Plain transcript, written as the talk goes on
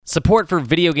Support for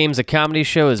Video Games, a Comedy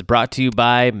Show is brought to you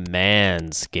by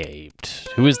Manscaped,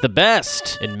 who is the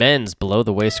best in men's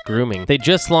below-the-waist grooming. They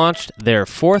just launched their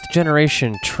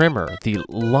 4th-generation trimmer, the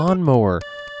Lawnmower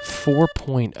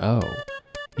 4.0.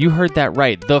 You heard that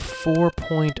right, the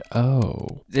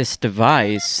 4.0. This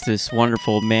device, this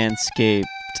wonderful Manscaped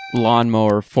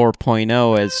Lawnmower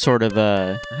 4.0 as sort of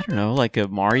a, I don't know, like a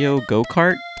Mario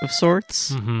go-kart of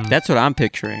sorts. Mm-hmm. That's what I'm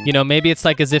picturing. You know, maybe it's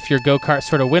like as if your go-kart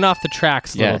sort of went off the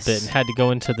tracks a little Yes. bit and had to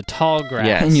go into the tall grass.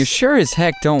 Yes. And you sure as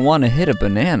heck don't want to hit a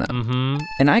banana. Mm-hmm.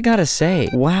 And I gotta say,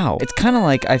 wow. It's kind of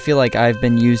like I feel like I've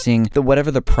been using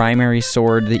the primary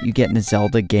sword that you get in a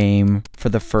Zelda game for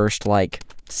the first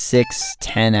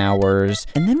 6-10 hours.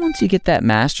 And then once you get that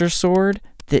Master Sword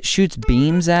that shoots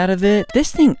beams out of it,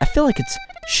 this thing, I feel like it's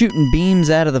shooting beams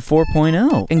out of the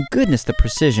 4.0. And goodness, the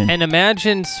precision. And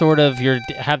imagine sort of you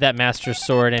have that Master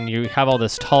Sword and you have all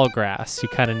this tall grass. You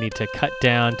kind of need to cut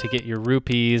down to get your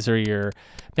rupees or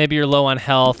maybe you're low on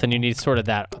health and you need sort of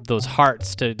those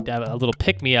hearts to have a little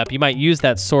pick-me-up. You might use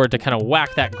that sword to kind of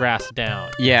whack that grass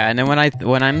down. Yeah, and then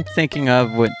when I'm thinking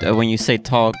of when you say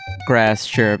tall grass,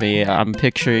 Jeremy, I'm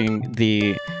picturing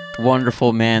the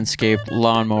wonderful Manscaped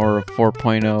Lawnmower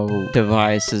 4.0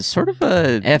 device is sort of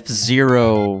a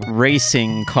F-Zero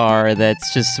racing car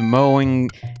that's just mowing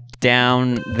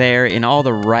down there in all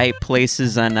the right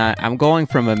places, and I'm going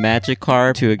from a magic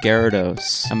car to a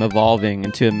Gyarados. I'm evolving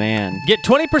into a man. Get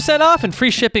 20% off and free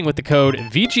shipping with the code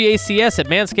VGACS at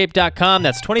manscaped.com.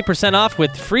 That's 20% off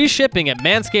with free shipping at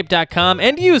manscaped.com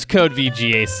and use code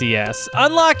VGACS.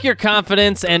 Unlock your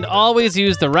confidence and always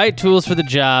use the right tools for the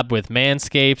job with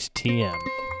Manscaped TM.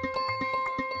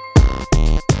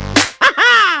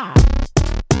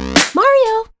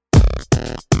 Mario!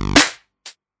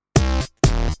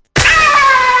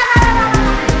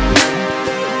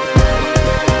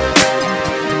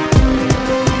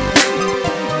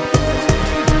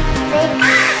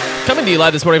 Coming to you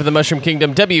live this morning from the Mushroom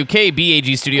Kingdom,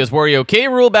 WKBAG Studios, Wario K.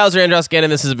 Rule, Bowser, Andros Gannon.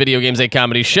 This is Video Games, a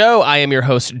Comedy Show. I am your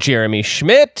host, Jeremy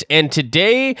Schmidt, and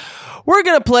today we're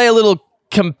going to play a little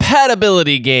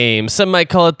compatibility game. Some might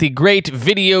call it the great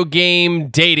video game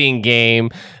dating game.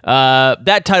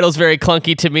 That title's very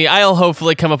clunky to me. I'll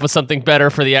hopefully come up with something better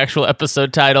for the actual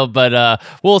episode title, but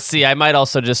we'll see. I might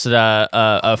also just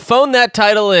phone that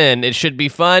title in. It should be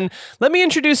fun. Let me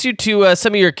introduce you to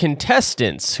some of your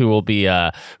contestants who will be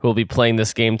playing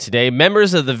this game today.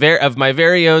 Members of of my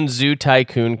very own Zoo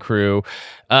Tycoon crew.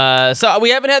 So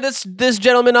we haven't had this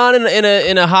gentleman on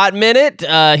in a hot minute.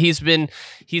 He's been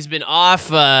off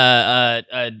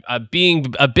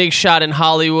being a big shot in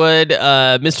Hollywood.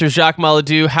 Mr. Jacques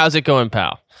Maladou, how's it going,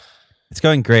 pal? It's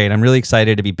going great. I'm really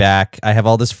excited to be back. I have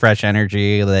all this fresh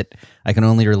energy that I can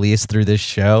only release through this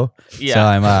show. Yeah. So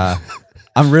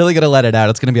I'm really gonna let it out.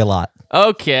 It's gonna be a lot.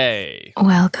 Okay.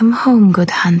 Welcome home, good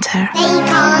hunter. They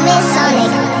call me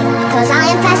Sonic, 'cause I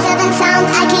am faster than sound.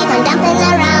 I keep on dumping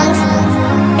around.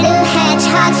 Blue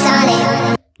Hedgehog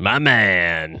Sonic. My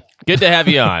man. Good to have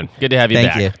you on. Good to have you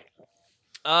Thank back. you.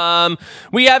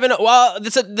 We haven't. Well,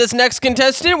 this next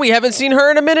contestant, we haven't seen her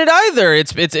in a minute either.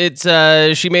 It's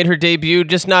she made her debut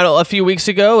just not a few weeks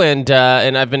ago, and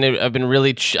I've been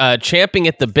really champing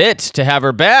at the bit to have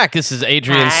her back. This is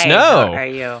Adrian Hi, Snow. How are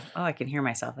you? Oh, I can hear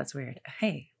myself. That's weird.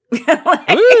 Hey. Ooh.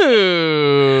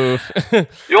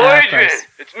 Yo, Adrian,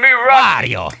 it's me,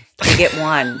 Mario. You get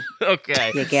one.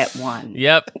 Okay. You get one.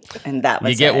 Yep. And that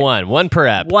was You get it. one per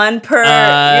ep. One per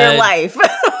your life.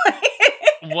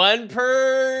 One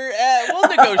per. We'll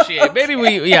negotiate. Maybe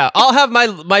I'll have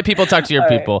my people talk to your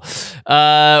people.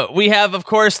 We have, of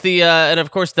course,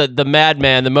 the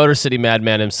madman, the Motor City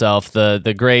madman himself,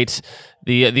 the great,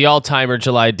 the all-timer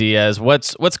July Diaz.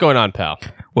 What's going on, pal?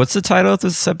 What's the title of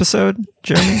this episode,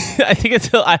 Jeremy? I think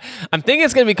I'm thinking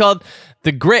it's going to be called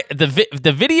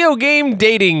the video game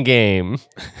dating game.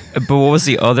 But what was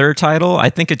the other title? I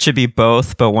think it should be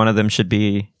both, but one of them should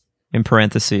be in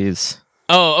parentheses.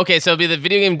 Oh, okay. So it'll be the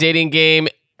video game dating game,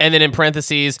 and then in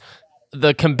parentheses,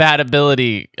 the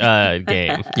compatibility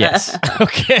game. Yes.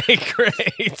 Okay,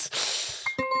 great.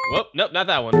 Whoop, nope, not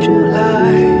that one.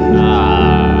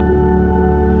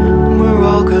 We're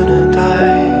all gonna die.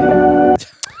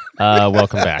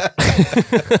 Welcome back.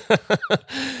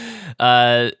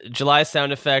 July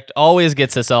sound effect always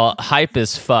gets us all hype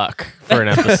as fuck for an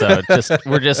episode.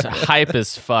 We're just hype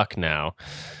as fuck now.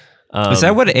 Is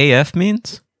that what AF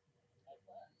means?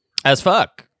 As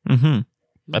fuck. Mm-hmm.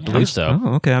 I believe so.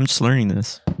 Oh, okay. I'm just learning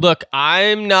this. Look,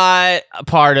 I'm not a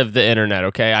part of the internet.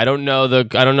 Okay, I don't know the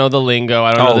lingo.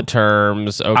 I don't know the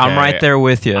terms. Okay, I'm right there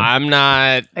with you. I'm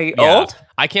not. Are you old?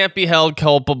 I can't be held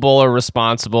culpable or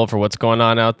responsible for what's going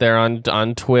on out there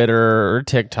on Twitter or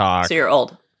TikTok. So you're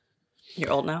old.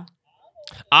 You're old now.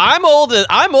 I'm old.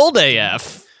 I'm old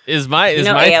AF. Is my You is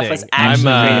know, my AF thing. was actually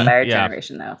created by our yeah.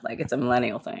 generation, though. Like, it's a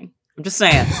millennial thing. I'm just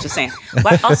saying. Just saying.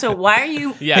 Also, why are you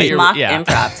mock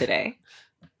improv today?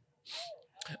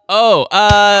 Oh,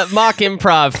 mock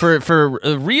improv for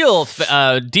real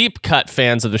deep cut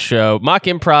fans of the show. Mock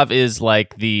improv is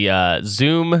like the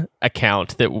Zoom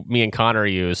account that me and Connor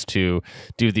use to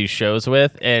do these shows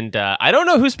with, and I don't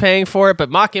know who's paying for it, but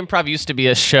mock improv used to be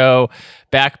a show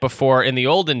back before in the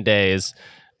olden days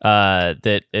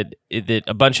that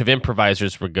a bunch of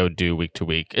improvisers would go do week to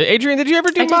week. Adrian, did you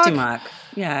ever do I mock? did do mock.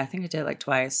 Yeah, I think I did like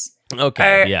twice.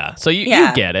 Okay, yeah. So you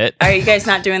get it. Are you guys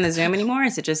not doing the Zoom anymore?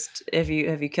 Is it just have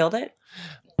you killed it?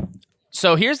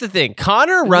 So here's the thing.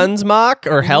 Connor runs mock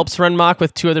or helps run mock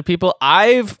with two other people.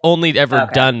 I've only ever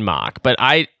done mock, but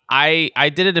I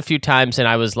did it a few times and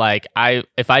I was like,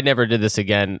 if I never did this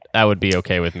again, that would be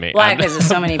okay with me. Why? Because there's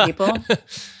so many people?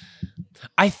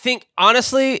 I think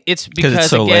honestly, it's because it's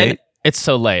so again, late. It's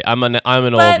so late. I'm an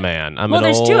old man.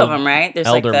 There's two of them, right? There's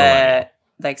like elder millennial.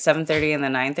 the 7:30 and the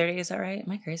 9:30. Is that right?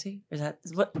 Am I crazy? Or is that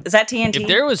TNT? If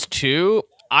there was two,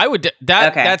 I would.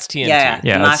 That's TNT. Yeah,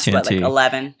 Yeah, Mock's that's what, like TNT.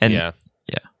 11. And Yeah.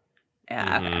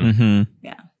 Yeah. Okay. Mm-hmm.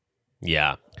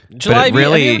 Yeah. But July, it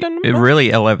really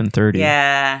 11:30.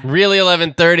 Yeah. really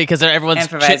 11:30 because everyone's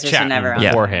chit Improvisers are chatting never on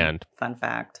beforehand. Fun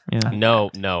fact. Yeah.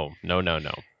 No.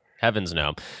 Heavens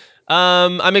no.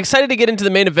 I'm excited to get into the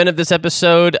main event of this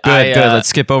episode. Good. Let's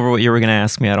skip over what you were going to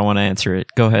ask me. I don't want to answer it.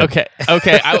 Go ahead. Okay.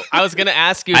 I was going to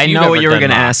ask you. If I you've know what ever you were done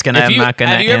going to mock. ask, and If I'm not going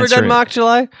to answer Have you ever done it. mock,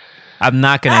 July? I'm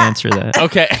not going to answer that.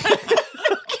 Okay.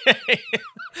 Okay.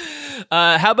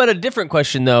 How about a different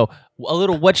question though? A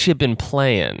little what you been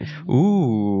playing?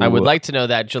 Ooh. I would like to know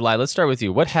that, July. Let's start with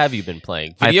you. What have you been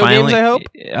playing? Video finally- games, I hope?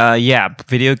 Yeah,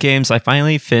 video games. I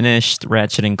finally finished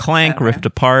Ratchet and Clank, Okay. Rift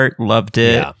Apart, loved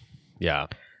it. Yeah.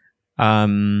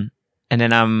 And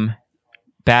then I'm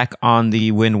back on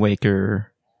the Wind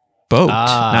Waker boat,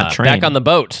 not train. Back on the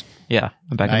boat. Yeah,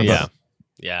 I'm back on the Nice. boat.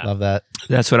 Yeah. Love that.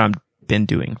 That's what I've been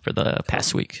doing for the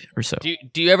past week or so.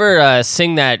 Do you ever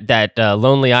sing that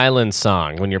Lonely Island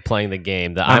song when you're playing the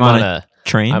game? The I'm on a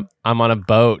train. I'm on a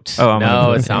boat. Oh, I'm on a no,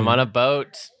 boat. it's I'm on a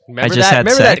boat. Remember just that? had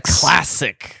Remember that sex.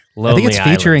 classic I Lonely think it's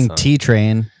Island featuring song? T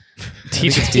Train.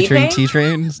 T-Train? Featuring T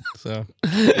Train. So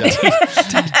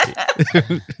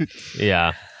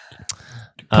Yeah.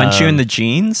 Punch you in the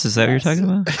jeans? Is that what you're talking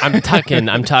about? I'm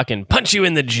talking punch you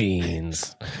in the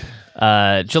jeans.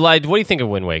 July, what do you think of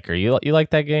Wind Waker? You like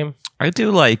that game? I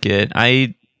do like it.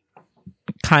 I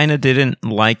kind of didn't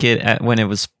like it when it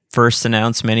was first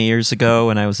announced many years ago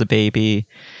when I was a baby,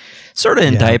 sort of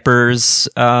in diapers.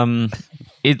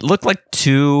 It looked like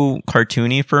too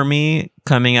cartoony for me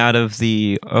coming out of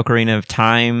the Ocarina of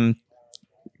Time,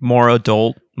 more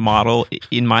adult model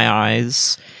in my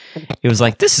eyes. It was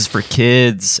like, this is for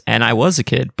kids, and I was a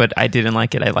kid, but I didn't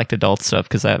like it. I liked adult stuff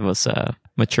because I was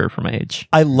mature for my age.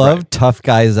 I love tough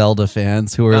guy Zelda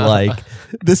fans who are like,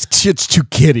 this shit's too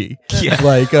kiddie. Yeah.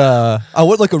 Like, I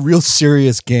want like a real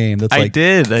serious game that's like I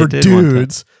did for want that.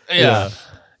 dudes. Yeah.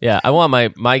 I want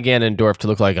my Ganondorf to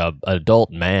look like a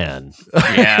adult man.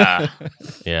 Yeah.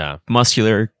 Yeah.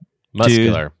 Muscular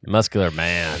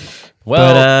man.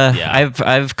 Well, but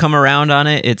I've come around on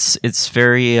it. It's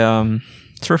very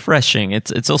it's refreshing.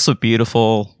 It's also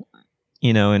beautiful,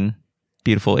 and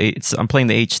beautiful. I'm playing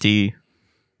the HD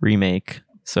remake,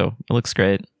 so it looks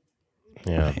great.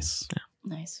 Yeah.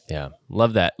 Nice. Yeah.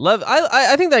 Love that.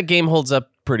 I think that game holds up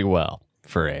pretty well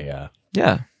for a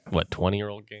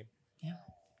 20-year-old game.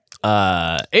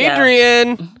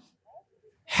 Adrian,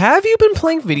 have you been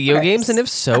playing video games, and if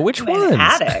so, which I'm ones? an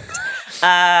addict.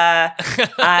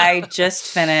 I just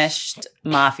finished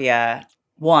Mafia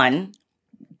 1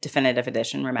 Definitive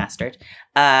Edition Remastered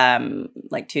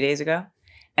like 2 days ago.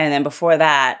 And then before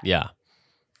that,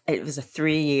 it was a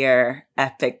 3-year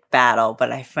epic battle,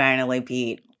 but I finally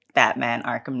beat Batman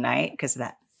Arkham Knight because of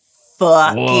that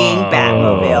fucking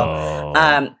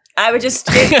Batmobile. I would just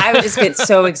get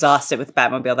so exhausted with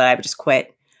Batmobile that I would just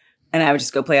quit and I would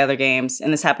just go play other games.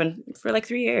 And this happened for like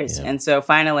 3 years. Yeah. And so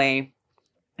finally,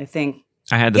 I think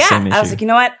I had the same issue. I was like, you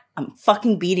know what? I'm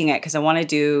fucking beating it because I want to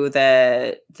do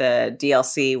the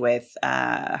DLC with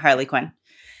Harley Quinn.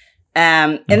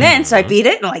 And then so I beat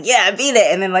it and I'm like, yeah, I beat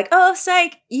it. And then like, oh,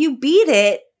 psych, you beat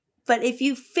it. But if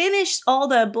you finish all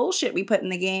the bullshit we put in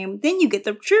the game, then you get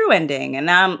the true ending. And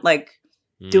now I'm like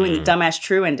doing the dumbass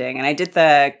true ending. And I did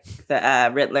the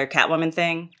Riddler Catwoman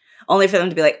thing only for them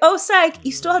to be like, oh, psych,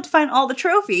 you still have to find all the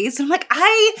trophies. And I'm like,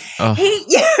 I hate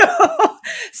you.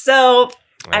 So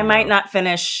I might not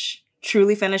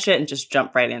truly finish it and just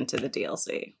jump right into the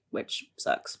DLC, which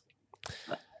sucks.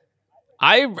 But.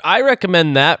 I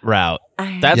recommend that route.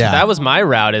 That was my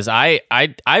route. Is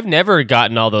I've never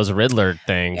gotten all those Riddler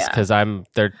things because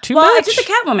they're too much. Well, I did the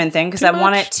Catwoman thing because I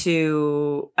wanted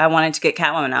to get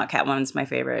Catwoman out. Catwoman's my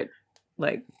favorite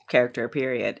like character,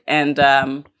 period. And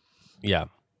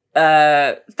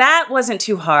that wasn't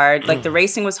too hard. Like the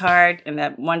racing was hard, and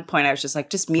at one point I was just like,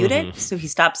 just mute it so he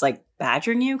stops like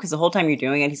badgering you, because the whole time you're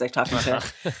doing it, he's like talking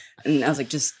shit. And I was like,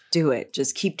 just do it,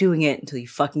 just keep doing it until you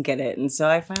fucking get it. And so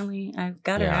I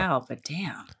got her out, but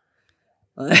damn.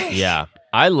 Yeah,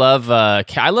 I love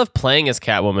playing as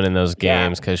Catwoman in those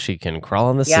games because she can crawl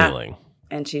on the ceiling,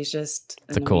 and she's just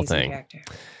it's a cool thing. Character.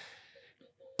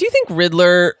 Do you think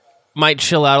Riddler might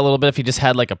chill out a little bit if he just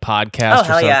had like a podcast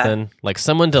or something, like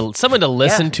someone to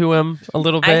listen to him a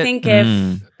little bit? I think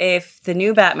if the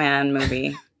new Batman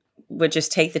movie would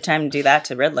just take the time to do that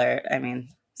to Riddler, I mean,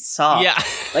 Saw,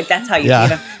 like that's how you beat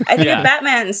him. I think if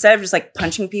Batman, instead of just like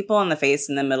punching people in the face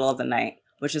in the middle of the night,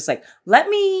 which is like, let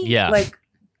me like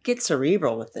get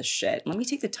cerebral with this shit. Let me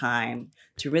take the time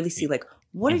to really see like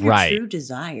what are your true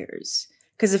desires,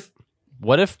 because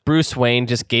what if Bruce Wayne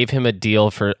just gave him a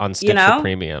deal on Stitch for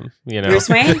Premium? Bruce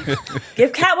Wayne,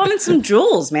 give Catwoman some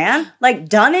jewels, man. Like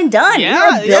done and done. You're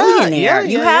a billionaire.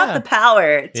 You have the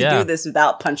power to do this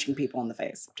without punching people in the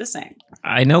face. Just saying.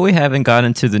 I know we haven't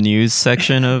gotten to the news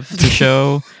section of the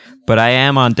show, but I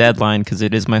am on Deadline because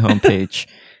it is my homepage,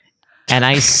 and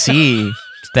I see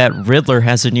that Riddler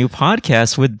has a new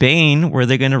podcast with Bane where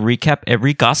they're going to recap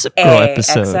every Gossip Girl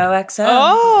episode. XOXO.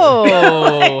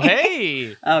 Oh,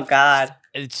 hey. Oh, God.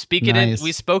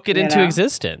 We spoke it into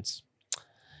existence.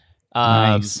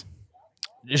 Nice.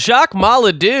 Jacques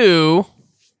Maladou,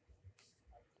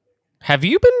 have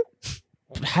you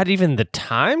had even the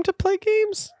time to play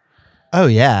games? Oh,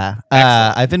 yeah.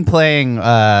 I've been playing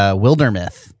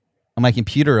Wildermyth on my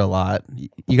computer a lot.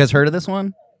 You guys heard of this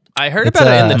one? I heard about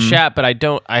it in the chat, but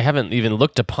I haven't even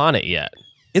looked upon it yet.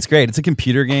 It's great. It's a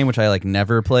computer game, which I like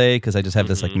never play because I just have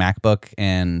this like MacBook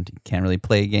and can't really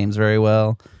play games very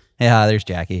well. Yeah, there's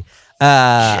Jackie.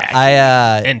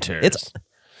 Enters.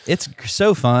 It's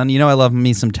so fun. You know, I love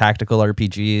me some tactical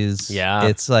RPGs. Yeah.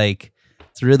 It's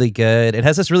really good. It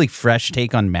has this really fresh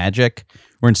take on magic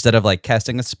where instead of like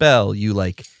casting a spell, you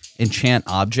like enchant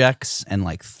objects and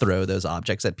like throw those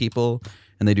objects at people,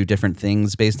 and they do different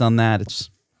things based on that. It's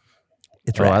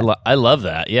rad. I love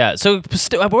that. Yeah. So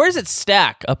where does it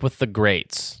stack up with the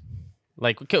greats?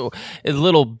 Like a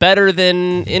little better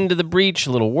than Into the Breach,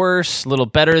 a little worse, a little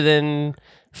better than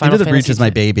Final Into the Breach Fantasy is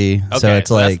my baby. Okay, so it's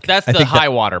like that's the high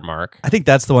water mark. I think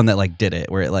that's the one that like did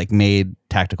it, where it like made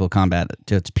tactical combat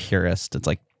to its purest. It's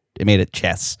like it made it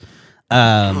chess.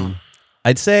 I'd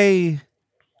say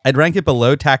I'd rank it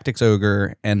below Tactics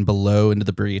Ogre and below Into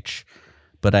the Breach,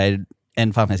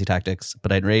 and Final Fantasy Tactics,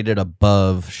 but I'd rate it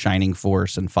above Shining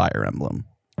Force and Fire Emblem.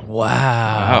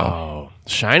 Wow.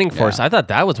 Shining Force. I thought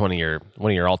that was one of your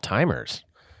all-timers.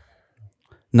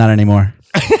 Not anymore.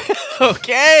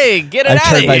 Okay, get it out of here.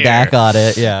 I turned my back on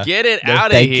it. Yeah. Get it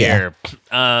out of here.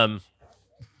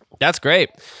 That's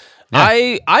great.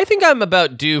 Yeah. I think I'm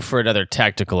about due for another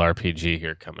tactical RPG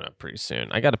here coming up pretty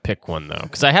soon. I got to pick one though,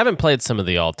 because I haven't played some of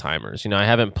the all-timers. You know, I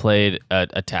haven't played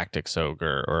a Tactics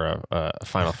Ogre or a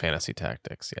Final Fantasy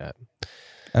Tactics yet.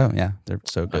 Oh yeah, they're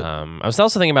so good. I was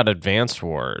also thinking about Advanced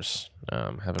Wars.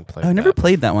 Haven't played. I never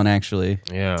played that one actually.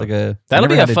 Yeah, it's like that'll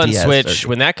be a fun Switch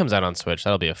when that comes out on Switch.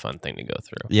 That'll be a fun thing to go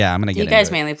through. Yeah, I'm gonna get. You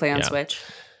guys mainly play on Switch,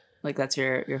 like that's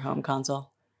your home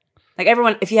console. Like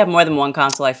everyone, if you have more than one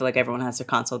console, I feel like everyone has their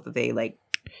console that they like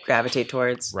gravitate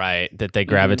towards. Right, that they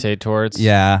gravitate towards.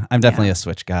 Yeah, I'm definitely a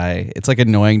Switch guy. It's like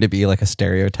annoying to be like a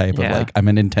stereotype of like I'm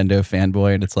a Nintendo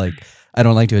fanboy, and it's like I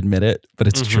don't like to admit it, but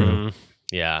it's true.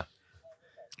 Yeah.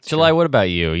 July, what about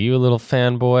you? Are you a little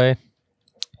fanboy?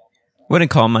 Wouldn't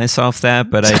call myself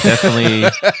that, but I definitely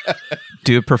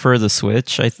do prefer the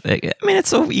Switch. I mean, it's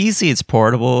so easy. It's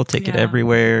portable. Take it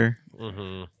everywhere.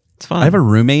 Mm-hmm. It's fun. I have a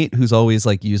roommate who's always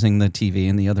like using the TV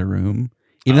in the other room,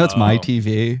 even though it's my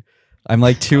TV. I'm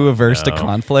like too averse to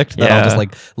conflict that I'll just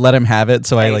like let him have it.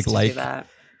 So I like, and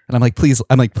I'm like,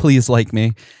 please like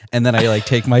me. And then I like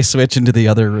take my Switch into the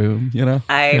other room, you know?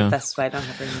 That's why I don't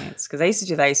have roommates. Because I used to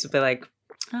do that. I used to be like,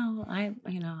 oh, I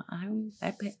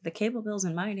pay the cable bill's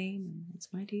in my name. And it's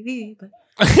my TV, but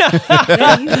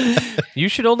you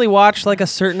should only watch like a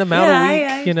certain amount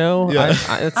a week. You know,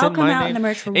 it's I'll in come my out name. in the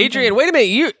merch for Adrian, wait a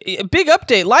minute! Big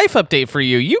update, life update for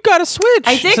you. You got a Switch.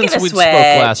 I did since get a we Switch. spoke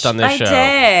last on this show. I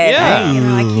did.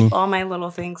 Yeah, I keep all my little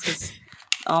things because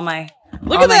all my.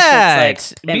 Look all at my that!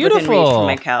 Shit's, like, Beautiful. within reach from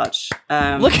my couch.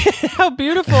 Look at how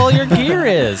beautiful your gear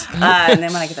is. And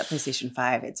then when I get that PlayStation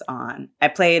 5, it's on. I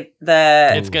played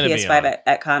the It's gonna PS5 be on.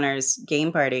 at Connor's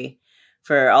game party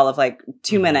for all of like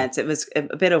 2 minutes. It was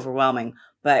a bit overwhelming,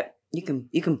 but you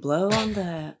can blow on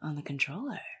the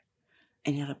controller,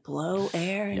 and you have to blow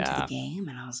air into the game.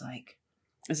 And I was like,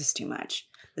 this is too much.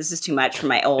 This is too much for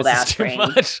my old ass brain.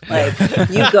 Like,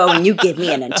 you go and you give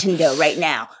me a Nintendo right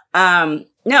now.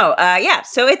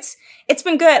 So it's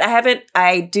been good.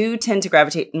 I do tend to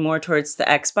gravitate more towards the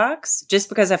Xbox just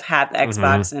because I've had the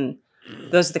Xbox, and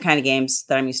those are the kind of games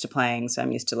that I'm used to playing. So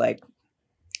I'm used to like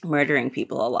murdering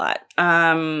people a lot.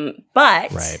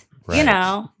 But you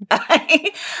know,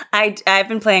 I've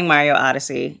been playing Mario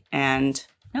Odyssey, and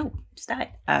just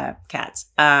died. Cats.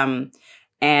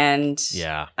 And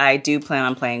I do plan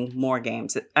on playing more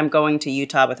games. I'm going to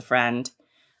Utah with a friend.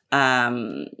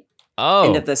 End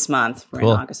of this month. We're in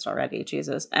August already.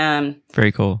 Jesus.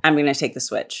 Very cool. I'm going to take the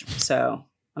Switch, so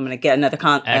I'm going to get another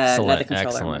controller.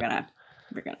 Excellent. And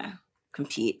we're gonna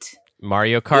compete.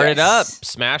 Mario Kart it up,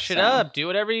 smash it up, do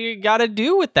whatever you got to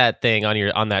do with that thing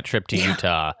on that trip to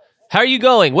Utah. How are you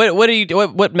going? What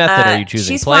method are you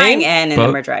choosing? She's flying in, and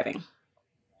then we're driving.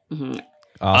 Awesome.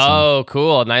 Oh,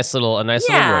 cool! A nice little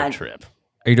road trip.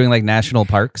 Are you doing like national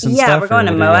parks and stuff? Yeah, we're going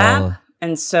to Moab,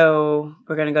 and so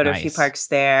we're going to go to a few parks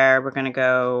there. We're going to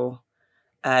go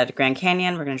to Grand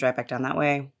Canyon. We're going to drive back down that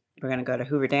way. We're going to go to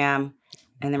Hoover Dam,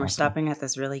 and then we're stopping at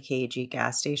this really cagey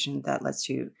gas station that lets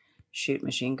you shoot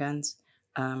machine guns.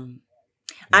 I'm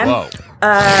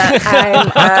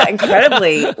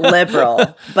incredibly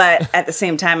liberal, but at the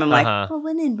same time, I'm like, well,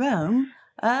 when in Rome,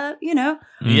 let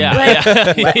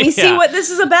me see what this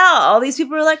is about. All these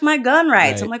people are like, my gun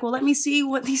rights. I'm like, well, let me see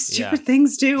what these stupid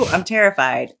things do. I'm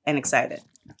terrified and excited.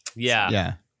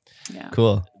 Yeah.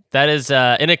 Cool. That is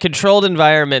in a controlled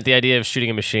environment. The idea of shooting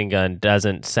a machine gun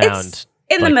doesn't sound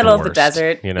in like the middle of the worst,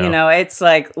 desert. You know, it's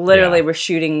like literally we're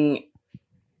shooting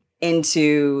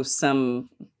into some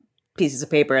pieces of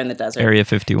paper in the desert. Area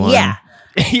 51. Yeah.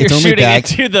 You're shooting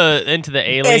into the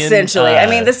alien. Essentially. I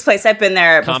mean, this place, I've been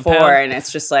there compound? before, and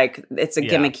it's just like, it's a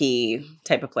gimmicky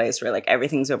type of place where like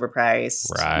everything's overpriced.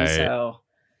 Right. So.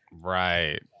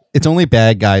 Right. It's only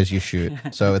bad guys you shoot,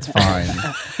 so it's fine.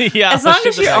 As long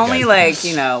as you're only like,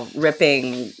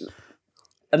 ripping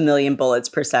 1 million bullets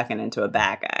per second into a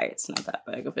bad guy, it's not that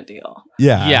big of a deal.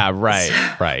 Yeah, right.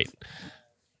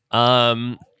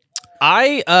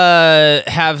 I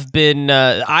have been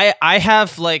I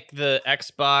have like the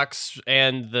Xbox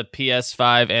and the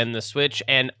PS5 and the Switch,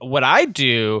 and what I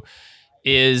do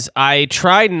is I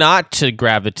try not to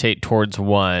gravitate towards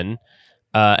one,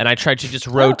 and I try to just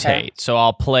rotate. Okay. So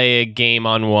I'll play a game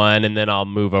on one, and then I'll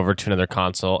move over to another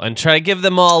console and try to give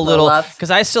them all a little,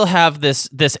 because I still have this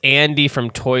Andy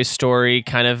from Toy Story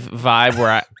kind of vibe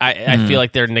where I feel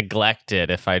like they're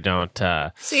neglected if I don't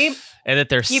see. And that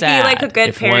they're You'd sad. You'd be like a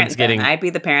good parent. I'd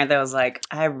be the parent that was like,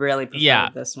 I really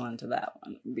prefer this one to that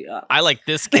one. To be honest. I like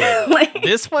this game.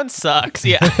 This one sucks.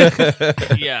 Yeah.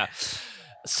 Yeah.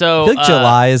 So I feel like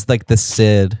July is like the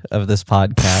Sid of this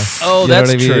podcast. Oh,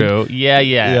 that's true.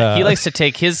 Yeah. He likes to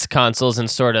take his consoles and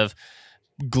sort of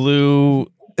glue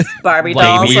Barbie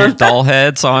dolls, doll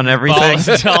heads on everything.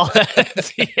 Doll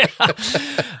heads. Yeah.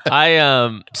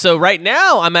 So right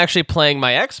now I'm actually playing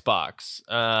my Xbox,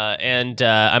 and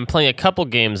I'm playing a couple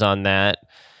games on that,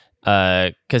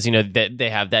 because they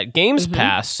have that Games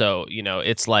Pass. So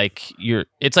it's like you're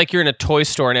in a toy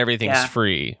store and everything's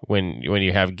free when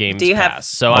you have Games Do you Pass. have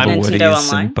so I'm Nintendo Woodies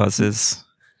Online? And buzzes.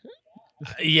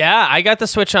 Yeah, I got the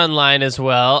Switch Online as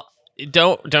well.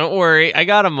 Don't worry, I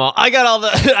got them all. I got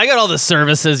all the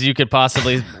services you could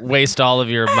possibly waste all of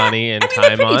your money and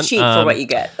time they're on. Pretty cheap for what you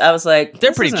get. I was like,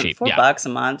 they're pretty cheap. $4 a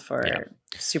month for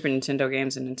Super Nintendo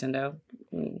games and Nintendo.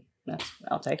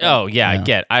 I'll take it. Oh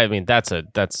yeah, I mean that's a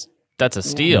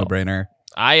steal. No brainer.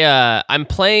 I'm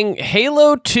playing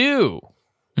Halo 2,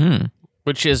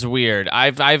 which is weird.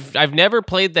 I've never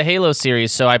played the Halo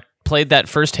series, so I played that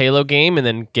first Halo game and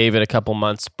then gave it a couple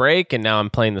months break, and now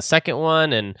I'm playing the second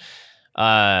one, and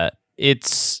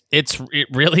it's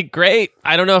really great.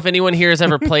 I don't know if anyone here has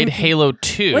ever played Halo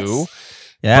 2.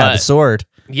 The sword.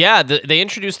 Yeah, they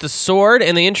introduced the sword,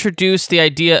 and they introduced the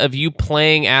idea of you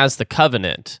playing as the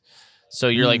Covenant. So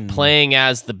you're like playing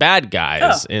as the bad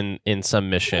guys in some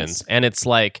missions, and it's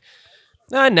like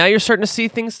now you're starting to see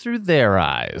things through their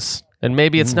eyes, and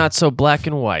maybe it's not so black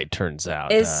and white. Turns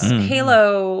out, is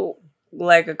Halo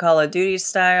like a Call of Duty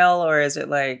style, or is it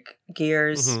like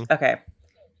Gears? Okay.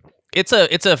 It's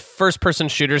a first person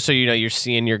shooter, so you're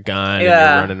seeing your gun and you're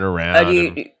running around. Do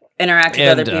you interact with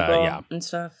other people and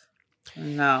stuff?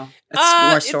 No, it's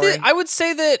more story. I would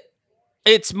say that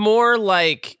it's more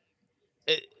like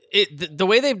the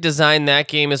way they've designed that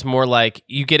game is more like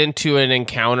you get into an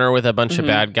encounter with a bunch of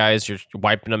bad guys, you're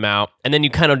wiping them out, and then you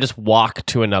kind of just walk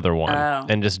to another one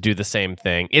and just do the same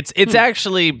thing. It's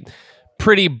actually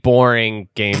pretty boring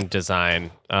game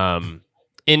design. And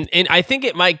I think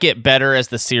it might get better as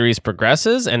the series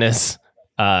progresses,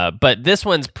 but this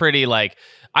one's pretty like,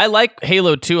 I like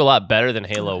Halo 2 a lot better than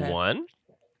Halo 1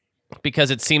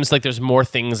 because it seems like there's more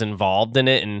things involved in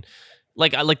it, and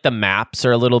like I like the maps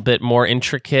are a little bit more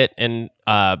intricate, and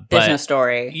there's no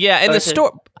story. Yeah, and the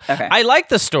story. Okay. I like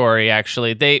the story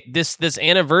actually. This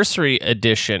anniversary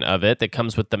edition of it that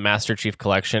comes with the Master Chief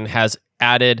Collection has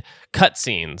added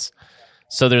cutscenes.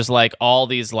 So there's like all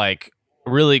these like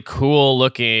really cool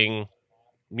looking,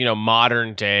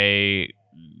 modern day,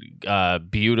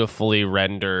 beautifully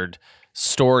rendered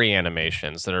story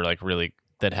animations that are like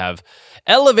that have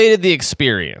elevated the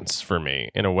experience for me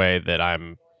in a way that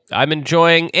I'm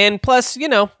enjoying. And plus,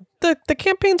 the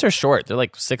campaigns are short. They're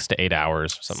like 6 to 8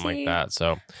 hours or something like that.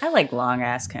 So I like long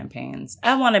ass campaigns.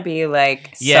 I want to be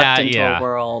like sucked into a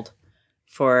world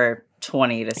for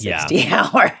 20 to 60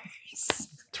 hours.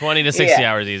 20 to 60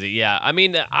 hours easy. Yeah. I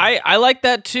mean, I like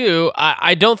that too.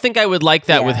 I don't think I would like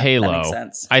that with Halo. That makes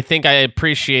sense. I think I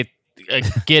appreciate a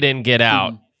get in, get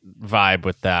out vibe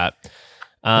with that.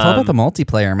 It's all about the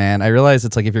multiplayer, man. I realize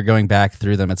it's like if you're going back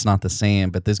through them, it's not the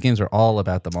same, but those games are all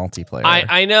about the multiplayer.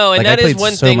 I know, and like, that I is played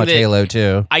one so thing much that Halo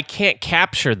too. I can't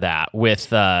capture that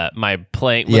with my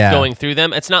playing, with going through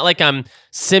them. It's not like I'm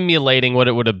simulating what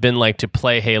it would have been like to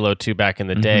play Halo 2 back in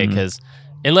the day, because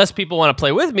unless people want to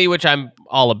play with me, which I'm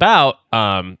all about,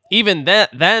 even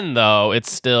then though,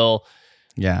 it's still...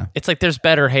 Yeah. It's like there's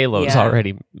better Halos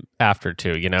already after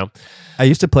 2, I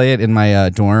used to play it in my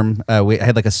dorm. I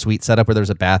had like a suite setup where there was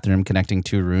a bathroom connecting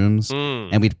 2 rooms,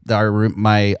 and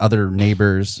my other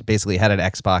neighbors basically had an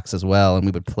Xbox as well, and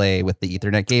we would play with the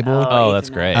Ethernet cable. Oh, that's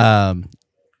great.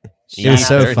 It was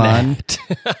so fun.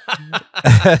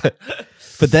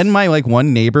 But then my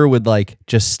one neighbor would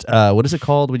just what is it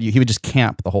called? He would just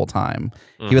camp the whole time.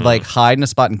 He would hide in a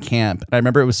spot and camp. And I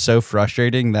remember it was so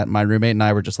frustrating that my roommate and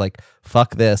I were just like,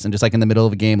 fuck this, and just in the middle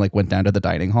of a game went down to the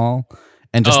dining hall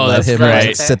and just let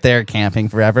him sit there camping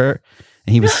forever.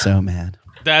 And he was so mad.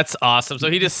 That's awesome. So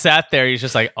he just sat there. He's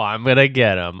just like, oh, I'm gonna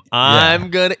get him. I'm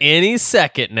gonna any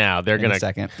second now. They're gonna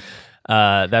second.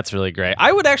 That's really great.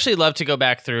 I would actually love to go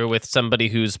back through with somebody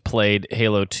who's played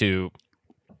Halo 2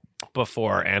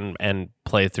 before and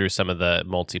play through some of the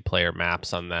multiplayer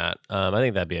maps on that. I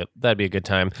think that'd be a good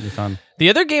time. It'd be fun. The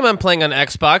other game I'm playing on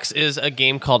Xbox is a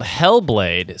game called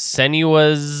Hellblade: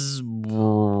 Senua's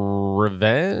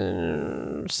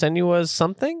Revenge. Senua's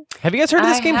something. Have you guys heard of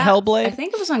this game, Hellblade? I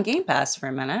think it was on Game Pass for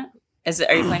a minute.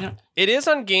 Are you playing it? It is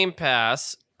on Game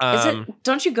Pass. Is it?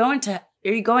 Don't you go into?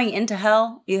 Are you going into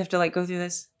hell? You have to go through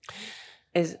this.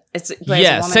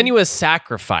 Senua's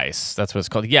Sacrifice. That's what it's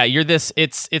called. Yeah, you're this.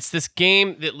 It's this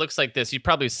game that looks like this. You've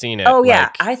probably seen it. Oh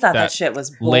yeah, I thought that shit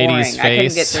was boring. Lady's I couldn't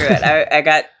get face. through it. I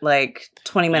got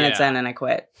 20 minutes in and I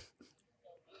quit.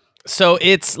 So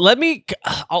let me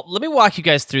walk you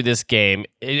guys through this game.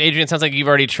 Adrian, sounds like you've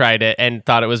already tried it and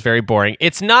thought it was very boring.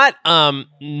 It's not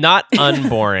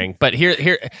unboring, but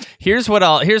here's what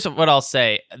I'll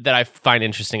say that I find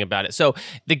interesting about it. So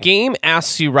the game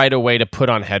asks you right away to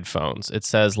put on headphones. It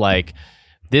says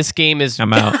this game is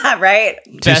I'm out. Right?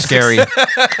 Too scary.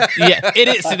 Yeah, it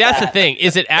is. So that's the thing.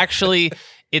 Is it actually?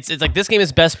 It's like this game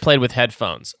is best played with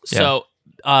headphones. Yeah. So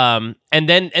and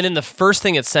then the first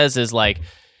thing it says is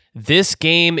this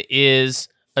game is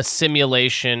a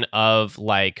simulation of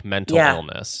mental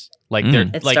illness.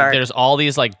 There's all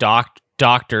these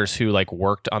doctors who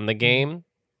worked on the game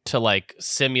to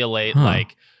simulate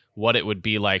what it would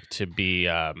be like to be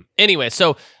anyway.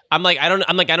 So I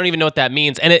don't even know what that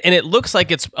means. And it looks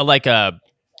like it's a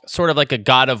sort of like a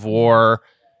God of War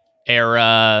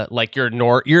era, you're in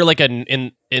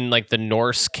the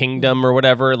Norse kingdom or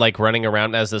whatever, running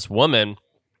around as this woman.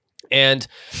 And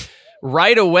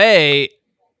right away,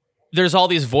 there's all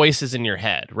these voices in your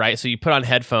head, right? So you put on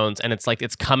headphones and it's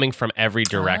it's coming from every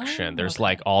direction. There's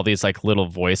all these little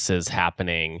voices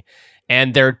happening,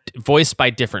 and they're voiced by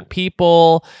different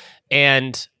people.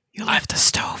 And You left the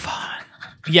stove on.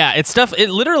 Yeah, it's stuff. It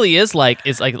literally is like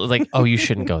oh, you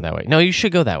shouldn't go that way. No, you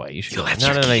should go that way. You should. You left no,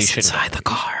 your you keys shouldn't. inside the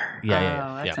car.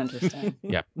 Yeah. That's interesting.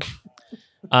 Yeah.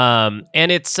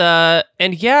 And it's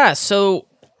and yeah, so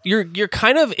you're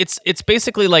kind of it's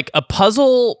basically like a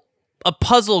puzzle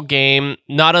game,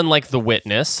 not unlike The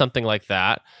Witness, something like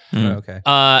that. Oh, okay.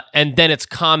 And then it's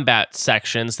combat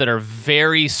sections that are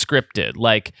very scripted,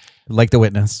 like The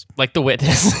Witness. Like The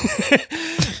Witness.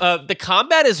 The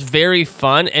combat is very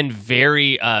fun and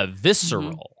very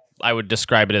visceral. I would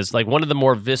describe it as like one of the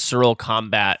more visceral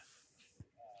combat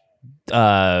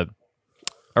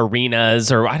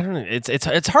arenas, or I don't know.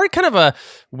 It's hard, kind of a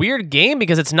weird game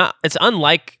because it's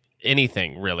unlike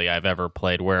anything really I've ever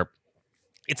played, where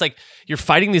it's like you're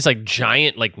fighting these like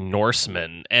giant like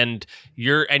Norsemen, and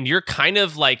you're kind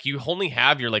of like you only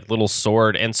have your like little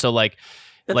sword, and so like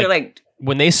They're like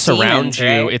when they surround demons, you,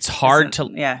 right? it's hard to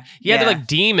yeah. they're like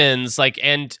demons, like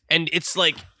and it's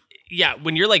like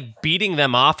when you're like beating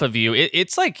them off of you,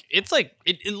 it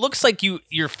looks like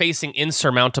you're facing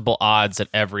insurmountable odds at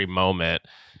every moment,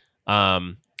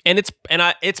 and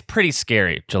it's pretty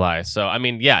scary, July. So I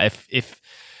mean, yeah,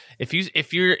 if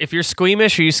you're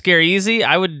squeamish or you scare easy,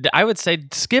 I would say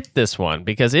skip this one,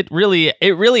 because it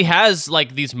really has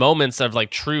like these moments of like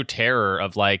true terror,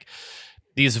 of like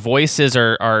these voices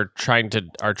are trying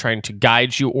to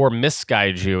guide you or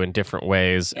misguide you in different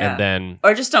ways, and then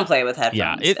or just don't play with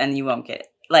headphones, and you won't get it.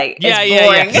 Like it's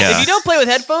boring. If you don't play with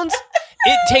headphones,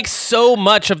 it takes so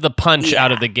much of the punch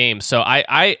out of the game. So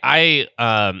I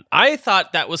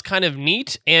thought that was kind of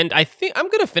neat, and I think I'm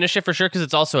gonna finish it for sure, because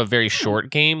it's also a very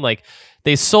short game. Like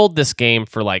they sold this game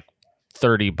for like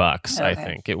 $30. I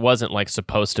think it wasn't like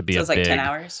supposed to be so it's like 10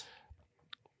 hours.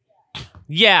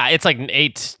 Yeah, it's like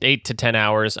 8 to 10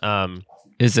 hours.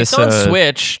 Is this it's on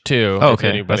Switch too? Oh,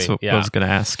 okay, that's what I was gonna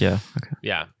ask. Yeah, okay.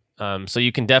 Yeah. So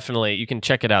you can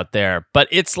check it out there. But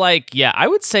it's like, I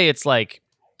would say it's like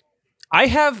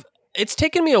it's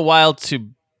taken me a while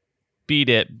to beat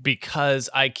it, because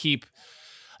I keep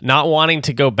not wanting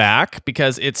to go back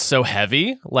because it's so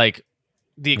heavy. Like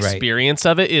the experience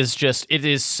of it is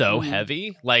so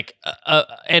heavy. Like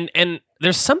and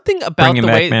there's something about bringing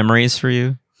back memories for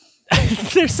you.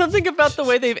 There's something about the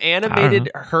way they've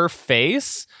animated her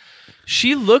face.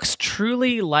 She looks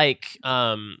truly like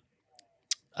the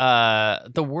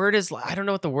word is, I don't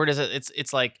know what the word is.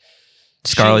 It's like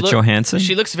Scarlett Johansson.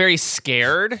 She looks very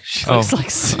scared. She looks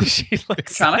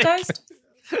traumatized.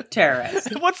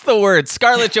 Terrorized. What's the word?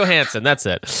 Scarlett Johansson. That's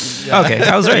it. Okay,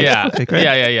 I was right. Yeah. Okay, great.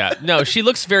 Yeah. No, she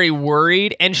looks very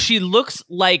worried, and she looks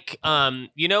like when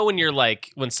you're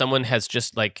like, when someone has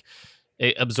just like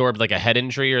absorbed like a head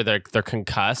injury, or they're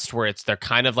concussed, where they're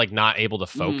kind of like not able to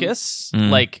focus.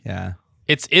 Like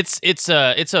it's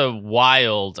a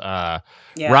wild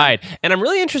ride, and I'm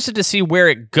really interested to see where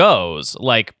it goes.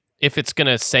 Like if it's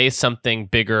gonna say something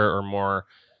bigger or more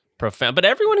profound. But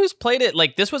everyone who's played it,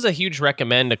 like this was a huge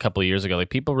recommend a couple of years ago.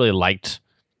 Like people really liked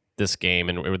this game,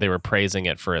 and they were praising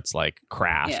it for its like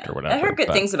craft or whatever. I heard good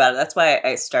things about it. That's why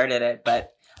I started it,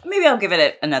 but maybe I'll give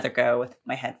it another go with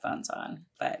my headphones on.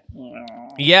 But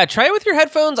yeah, try it with your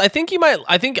headphones. I think you might.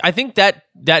 I think that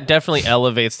definitely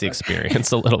elevates the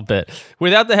experience a little bit.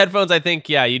 Without the headphones, I think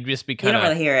you'd just be kind of, you don't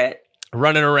really hear it,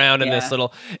 running around in this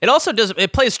little. It also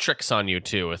it plays tricks on you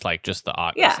too, with like just the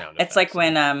audio sound. It's like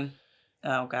when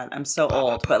oh god, I'm so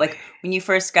old, but like when you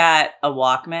first got a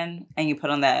Walkman and you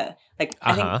put on the like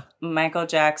I think Michael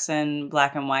Jackson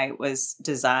Black and White was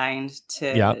designed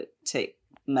to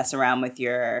mess around with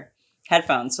your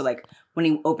headphones. So like when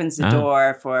he opens the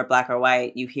door for Black or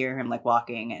White, you hear him like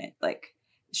walking, and it like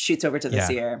shoots over to this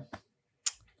ear.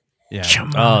 Yeah.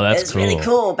 Oh, that's it's cool. really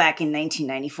cool back in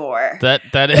 1994.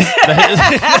 That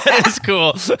is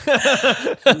cool.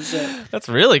 That's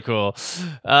really cool.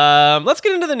 Let's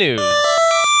get into the news.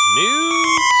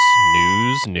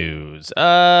 News.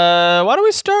 Why don't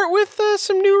we start with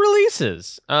some new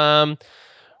releases?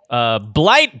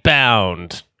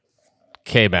 Blightbound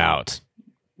came out.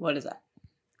 What is that?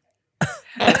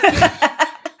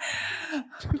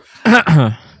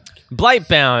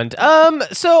 Blightbound.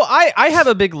 So I have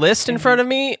a big list in front of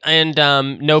me, and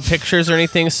no pictures or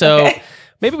anything. So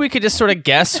maybe we could just sort of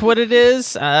guess what it is.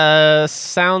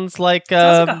 Sounds like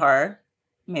a horror,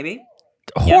 maybe.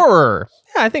 Horror.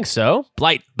 Yeah, I think so.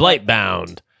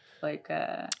 Blightbound. Like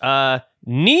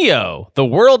Neo. The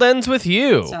World Ends with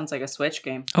You. Sounds like a Switch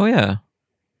game. Oh yeah.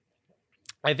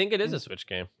 I think it is a Switch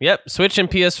game. Yep, Switch and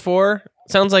PS4.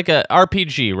 Sounds like a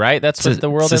RPG, right? That's what The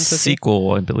World Ends with You. It's a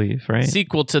sequel, I believe, right?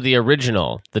 Sequel to the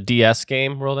original, the DS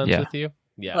game, World Ends with You.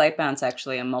 Yeah. Blightbound's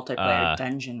actually a multiplayer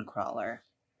dungeon crawler.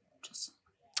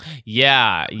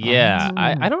 Yeah.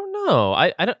 I don't know.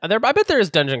 I bet there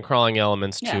is dungeon crawling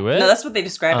elements to it. No, that's what they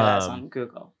describe it as on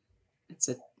Google. It's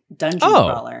a dungeon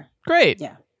crawler. Great.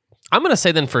 Yeah. I'm gonna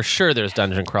say then for sure there's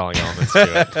dungeon crawling elements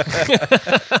to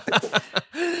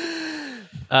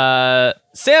it.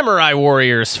 Samurai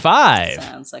Warriors 5.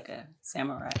 Sounds like a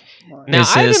samurai warrior. Now,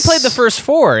 I haven't played the first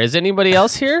 4. Is anybody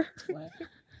else here?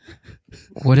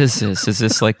 What is this? Is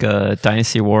this like a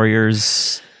Dynasty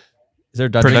Warriors? Is there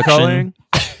dungeon crawling?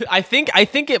 I think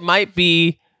it might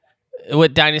be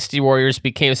what Dynasty Warriors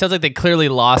became. It sounds like they clearly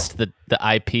lost the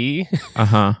IP.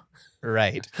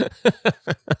 Right.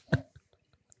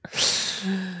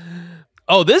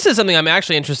 Oh, this is something I'm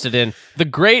actually interested in. The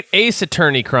Great Ace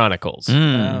Attorney Chronicles.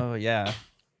 Oh yeah.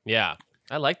 Yeah,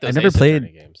 I like those. I've never Ace played-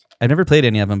 Attorney games. I've never played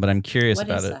any of them, but I'm curious What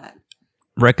about is it. that?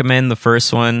 Recommend the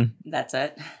first one. That's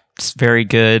it. It's very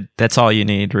good. That's all you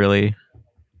need, really,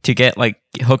 to get like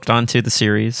hooked onto the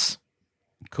series.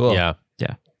 Cool. Yeah.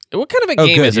 Yeah. What kind of a Oh,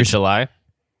 game good. is it, You're- July?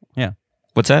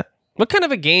 What's that? What kind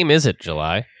of a game is it,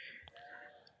 July?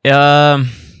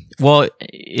 Well,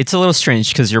 it's a little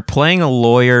strange because you're playing a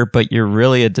lawyer, but you're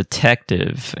really a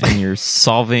detective and you're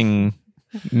solving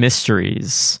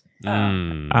mysteries.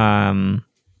 But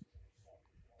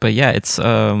yeah, it's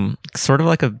sort of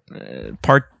like a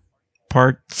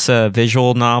parts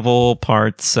visual novel,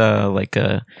 parts like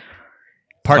a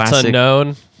Parts classic-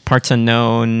 Unknown. parts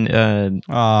unknown,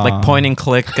 like point and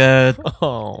click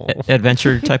Oh,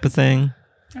 adventure type of thing.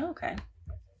 Okay.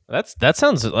 that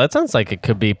sounds like it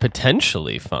could be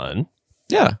potentially fun.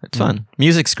 Yeah, it's fun.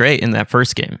 Music's great in that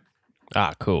first game.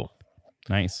 Ah, cool.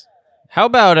 Nice. How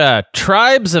about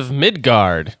Tribes of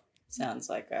Midgard? Sounds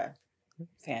like a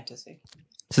fantasy.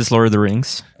 This is Lord of the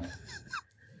Rings.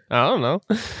 I don't know.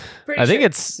 Pretty I think sure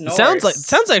it snores.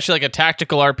 sounds actually like a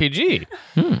tactical RPG.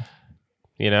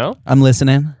 You know, I'm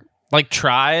listening. like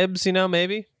Tribes. You know,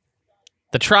 maybe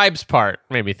the Tribes part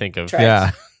made me think of Tribes.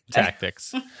 Yeah.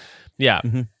 tactics. Yeah.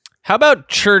 Mhm. How about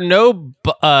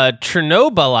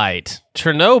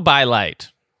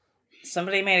Chernobylite?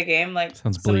 Somebody made a game like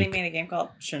Sounds somebody bleak. made a game called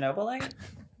Chernobylite.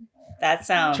 That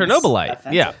sounds Chernobylite.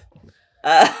 offensive. Yeah.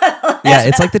 Yeah,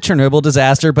 it's like the Chernobyl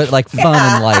disaster, but like fun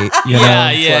and light. You know? Yeah,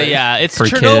 It's yeah, like- yeah. It's For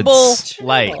Chernobyl kids.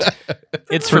 light.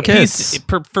 It's For for kids.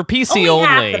 PC, for PC Only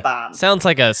half only. the bombs. Sounds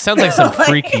like some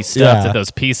freaky stuff Yeah. that those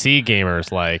PC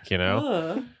gamers like, you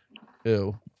know. Ugh.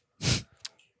 Ew.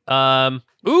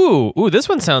 Ooh, this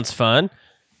one sounds fun.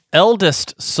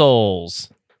 Eldest Souls.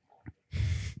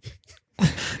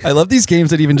 I love these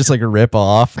games that even just like rip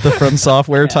off the From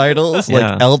Software titles.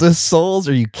 Yeah. Like Eldest Souls.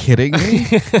 Are you kidding me?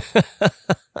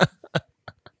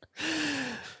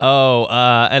 Oh,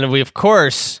 and we of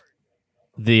course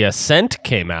the Ascent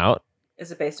came out.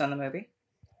 Is it based on the movie?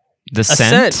 The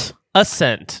Scent?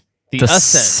 Ascent. The The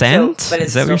Ascent. Scent? But it's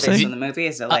Is that still what you're based saying? on the movie.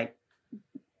 Is it like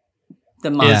the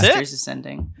Is it? monsters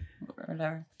ascending or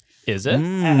whatever? Is it? I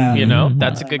don't know. Mm. You know, Mm.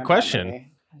 that's a I don't good remember that question. movie.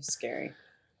 It was scary.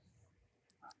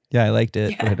 Yeah, I liked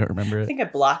it, but Yeah. I don't remember I it. think I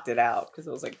blocked it out because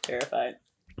I was like terrified.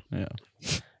 Yeah.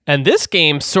 And this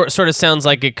game sort of sounds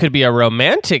like it could be a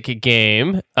romantic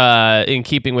game, in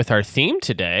keeping with our theme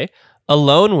today.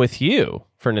 Alone with You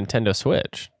for Nintendo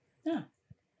Switch.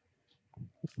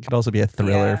 Could also be a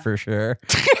thriller Yeah. for sure.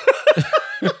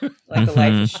 Like a Life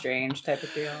Mhm. is Strange type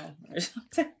of deal or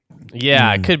something.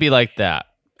 Yeah, it could be like that.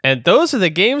 And those are the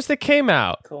games that came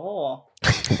out. Cool.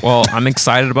 Well, I'm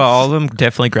excited about all of them.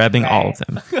 Definitely grabbing all of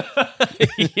them.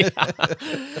 Yeah.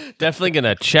 Definitely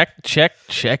gonna check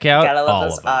out Gotta all love of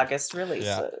those them. August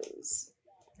releases.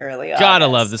 Early Gotta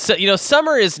August. love this. You know,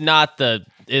 summer is not the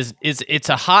is it's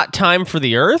a hot time for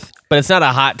the earth, but it's not a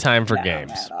hot time for No,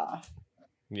 games. not at all,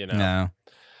 You know. No.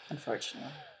 unfortunately.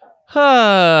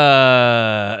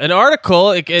 An article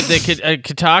that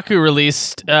Kotaku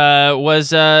released was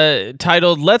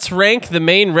titled "Let's Rank the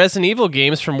Main Resident Evil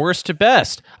Games from Worst to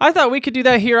Best." I thought we could do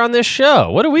that here on this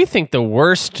show. What do we think the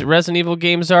worst Resident Evil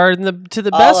games are to the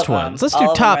All best of them. ones? Let's All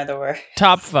do of them are the worst.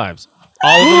 top fives.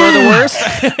 All of them are the worst.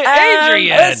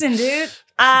 Adrian, Listen, dude.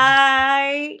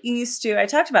 I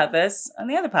talked about this on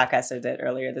the other podcast I did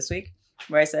earlier this week,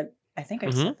 where I said, I think I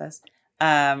Mm-hmm. said this.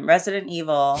 Resident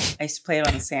Evil, I used to play it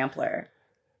on the sampler,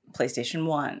 PlayStation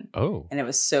 1. oh, And it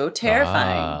was so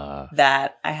terrifying Ah.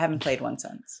 that I haven't played one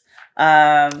since.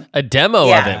 a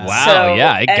demo of it. Wow,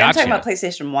 yeah, it and I'm got talking you. about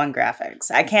PlayStation 1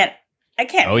 graphics. I can't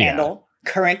Oh, yeah. handle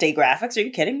current day graphics. Are you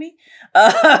kidding me?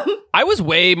 I was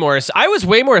way more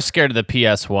scared of the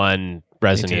PS1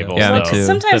 Resident too. Evil. Yeah, me Like, too.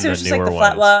 sometimes than it was just like the newer flat.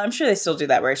 ones. Well, I'm sure they still do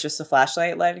that, where it's just the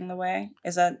flashlight lighting the way.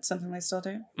 Is that something they still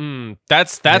do?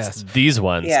 That's Yes. these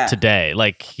ones Yeah. today.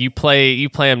 Like you play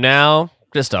them now,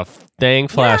 just a dang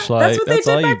flashlight. Yeah, that's what that's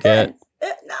they all did you back get.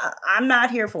 then. No, I'm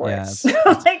not here for Yeah,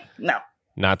 it. Like, no.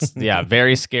 Not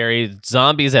very scary.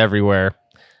 Zombies everywhere.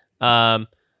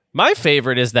 My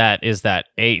favorite is that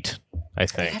 8. I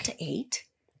They got think to 8.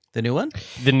 The new one?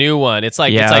 the new one. It's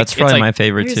like Yeah, it's like that's probably it's my like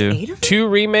favorite There's too. 8 of them? 2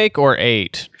 remake or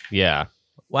 8. Yeah,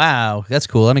 Wow, that's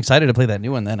cool. I'm excited to play that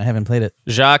new one then. I haven't played it.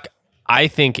 Jacques, I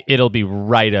think it'll be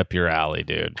right up your alley,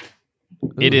 dude.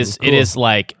 It Ooh, is cool. it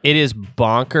is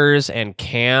bonkers and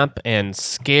camp and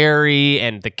scary,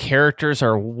 and the characters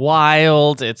are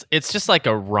wild. It's just like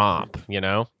a romp, you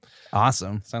know?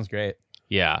 Awesome. Sounds great.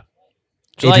 Yeah.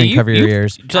 Adrian, cover your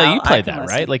ears. July, you I played can that,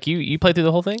 listen. right? Like you played through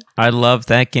the whole thing? I love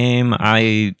that game.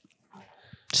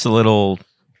 Just a little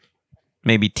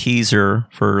maybe teaser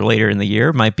for later in the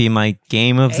year. Might be my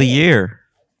game of the year.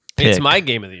 It's pick. my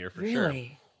game of the year for sure.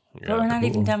 Really? But we're not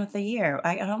even done with the year.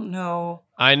 I don't know.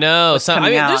 I know. What's So, I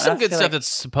coming mean, out? there's I some good feel stuff like- that's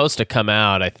supposed to come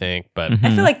out, I think, but Mhm.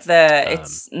 I feel like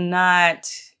it's not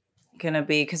gonna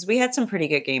be because we had some pretty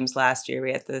good games last year.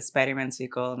 We had the Spider-Man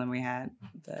sequel, and then we had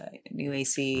the new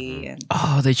AC, and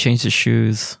Oh, they changed the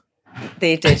shoes.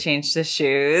 they did change the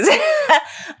shoes.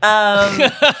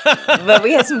 But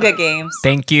we had some good games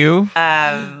Thank you.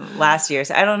 last year.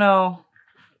 So I don't know.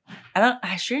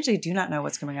 I strangely do not know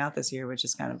what's coming out this year, which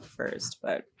is kind of a first,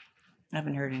 but I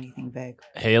haven't heard anything big.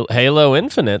 Halo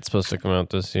Infinite's supposed to come out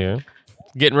this year.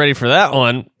 Getting ready for that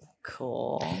one.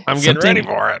 Cool. I'm getting Something- ready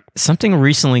for it. Something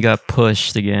recently got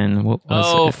pushed again. What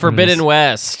was it? It was- Forbidden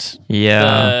West.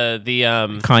 Yeah. The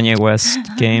Kanye West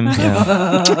game.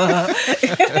 Yeah.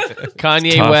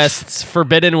 Kanye tough. West's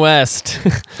Forbidden West.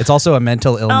 It's also a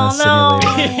mental illness Oh, no.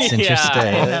 simulator. It's interesting.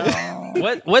 I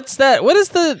know. What's that? What is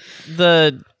the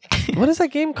what is that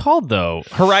game called though?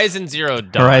 Horizon Zero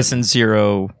Dawn. Horizon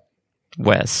Zero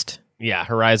West. Yeah,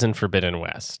 Horizon Forbidden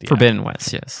West. Yeah. Forbidden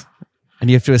West, yes. And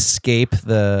you have to escape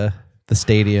the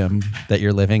stadium that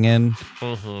you're living in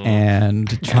Mhm.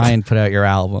 and try and put out your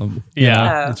album.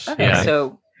 Yeah. Okay, yeah.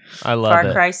 so I love Far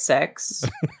it. Cry 6,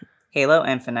 Halo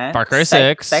Infinite, Far Cry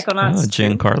 6. Oh, Psychonauts 2,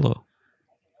 Giancarlo.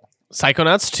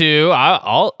 Psychonauts 2.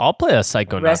 I'll play a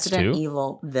Psychonauts Resident 2.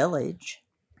 Evil Village.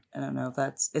 I don't know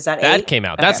if is that 8? That came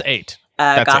out. That's Okay. 8.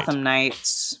 that's Gotham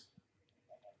Knights.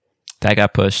 That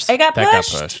got pushed. It got That got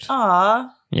pushed. pushed. Aw.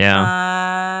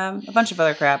 Yeah. A bunch of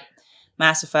other crap.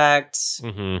 Mass Effect.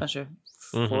 Mhm. A bunch of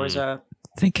Mhm. Forza.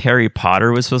 I think Harry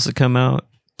Potter was supposed to come out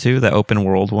too, the open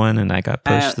world one, and that got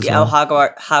pushed as well.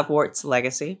 Hogwarts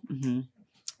Legacy. Mm-hmm.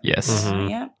 Yes. Mhm.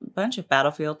 Yeah, a bunch of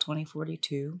Battlefield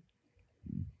 2042.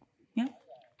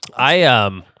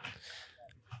 I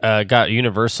got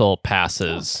Universal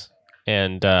passes,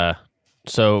 and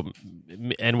so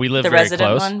and we live The very Resident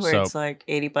close. one where so it's like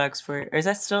 $80 for, or is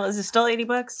it still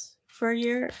 $80 for a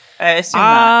year? I assume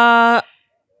not.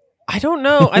 I don't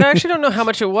know. I actually don't know how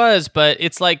much it was, but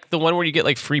it's like the one where you get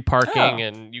like free parking Oh.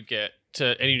 and you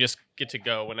just get to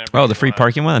go whenever. Oh, you the free want.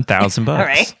 parking one, $1,000. All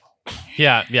right.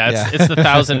 Yeah. Yeah. It's the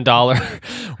 $1,000.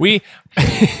 We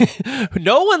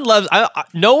no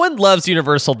one loves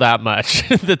Universal that much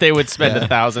that they would spend Yeah.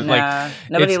 $1,000. Like Nah,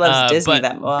 nobody it's, loves Disney but-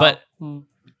 that well. but-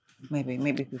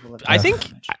 maybe people love I Disney think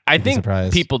that much. I think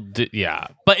surprised. people do, yeah.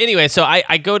 But anyway, so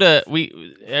I go to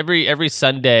every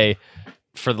Sunday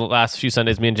for the last few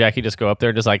Sundays, me and Jackie just go up there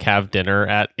and just like have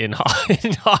dinner in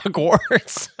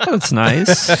Hogwarts. That's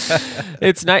nice.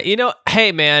 It's not,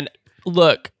 hey man,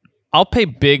 look, I'll pay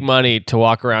big money to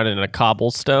walk around in a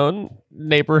cobblestone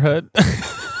neighborhood.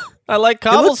 I like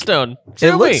cobblestone. It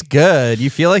Sue me. looks good. You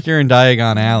feel like you're in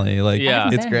Diagon Alley. Like, Yeah. I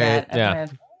haven't it's been great. yet. Yeah.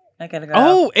 I gotta go.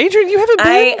 Oh, Adrian, you haven't been?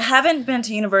 I haven't been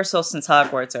to Universal since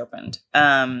Hogwarts opened.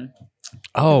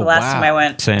 Oh, the last wow. time I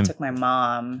went, Same. I took my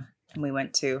mom, and we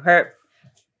went to her.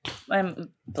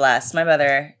 I'm blessed. My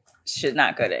mother should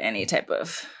not go to any type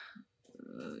of,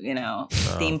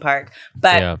 theme park,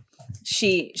 but Yeah.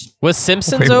 she Was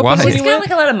Simpsons Wait, open why? when she's you got went?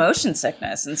 like a lot of motion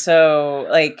sickness, and so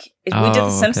like we did Oh, the okay.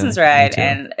 Simpsons Me ride, too.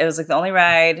 and it was like the only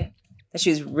ride that she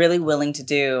was really willing to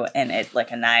do, and it like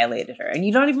annihilated her. And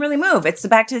you don't even really move; it's the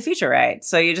Back to the Future ride,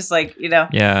 so you just like Yeah.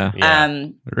 Yeah.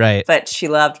 Right. But she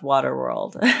loved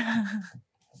Waterworld.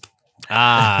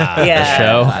 Ah, yeah, the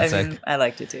show. I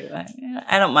liked it too.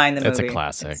 I don't mind the movie. It's a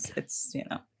classic. It's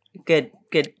good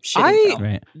shitty film.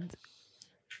 Right.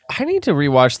 I need to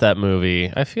rewatch that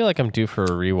movie. I feel like I'm due for a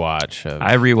rewatch.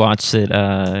 I rewatched it.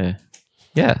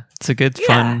 Yeah, it's a good,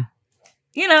 fun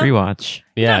rewatch.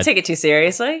 yeah, Don't take it too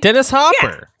seriously. Dennis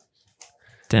Hopper.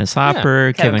 Dennis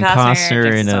Hopper, Kevin Kevin Costner Costner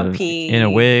gets his own pee. in a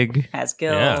wig. Has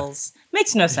gills.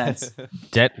 Makes no sense.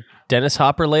 Dennis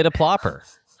Hopper laid a plopper.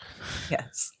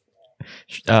 Yes.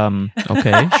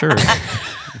 Okay, sure.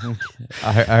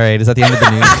 All right. Is that the end of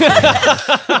the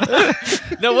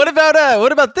news? No, what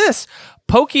about this?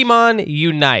 Pokemon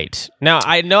Unite. Now,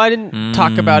 I know I didn't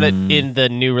talk about it in the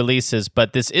new releases,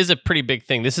 but this is a pretty big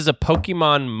thing. This is a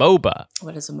Pokemon MOBA,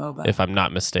 What is a MOBA? if I'm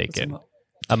not mistaken. What's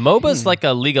A MOBA is like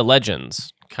a League of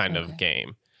Legends kind of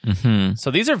game. hmm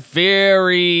So these are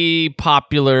very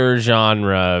popular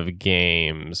genre of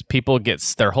games. People get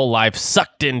their whole life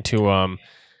sucked into them.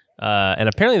 And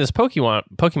apparently this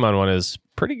Pokemon one is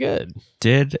pretty good.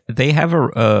 Did they have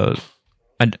an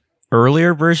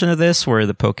earlier version of this where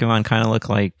the Pokemon kind of look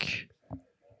like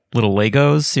little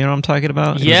Legos? You know what I'm talking about?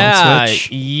 It was on Yeah,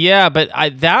 Switch. yeah, but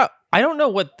I don't know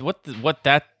what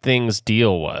that thing's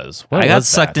deal was. What I got was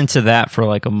sucked that? into that for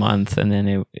like a month, and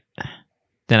then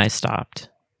I stopped.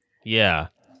 Yeah.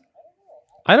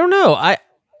 I don't know.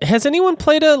 Has anyone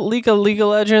played a League of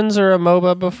Legends or a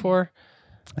MOBA before?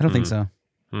 I don't think so.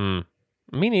 Me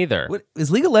neither. What,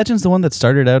 is League of Legends the one that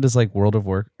started out as like World of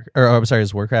I'm sorry,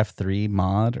 is Warcraft 3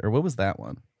 mod, or what was that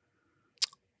one?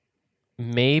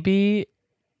 Maybe.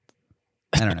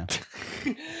 I don't know.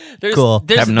 Cool.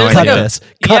 Cut like this.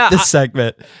 Cut this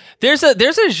segment. There's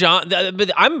a genre,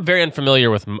 but I'm very unfamiliar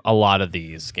with a lot of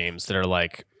these games that are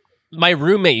like. My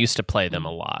roommate used to play them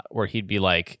a lot, where he'd be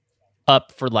like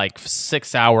up for like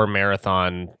 6-hour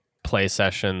marathon play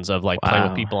sessions of like playing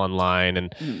with people online,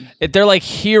 and they're like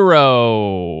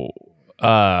hero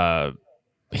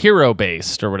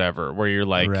based or whatever, where you're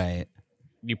like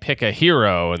you pick a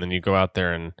hero and then you go out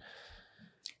there and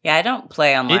Yeah, I don't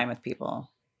play online with people.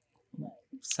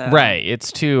 So right,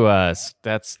 it's too that's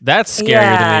scarier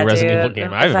than any Resident Evil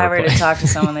game I've If I ever were played. to talk to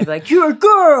someone, they'd be like, "You're a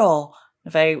girl."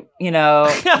 If I,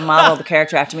 model the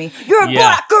character after me, "You're a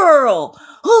black girl."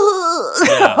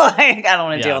 Like, I don't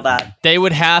want to deal with that. They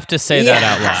would have to say that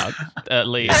out loud, at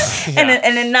least.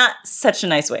 And in not such a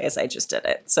nice way as I just did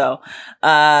it. So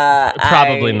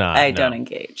probably not. I don't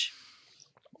engage.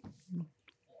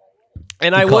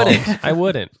 And I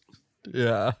wouldn't.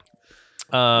 Yeah.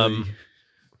 But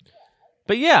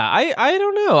yeah, I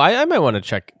don't know. I might want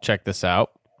to check this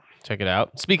out. Check it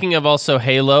out. Speaking of also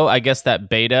Halo, I guess that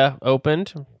beta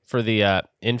opened for the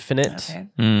Infinite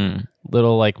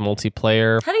little like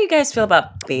multiplayer. How do you guys feel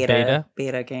about beta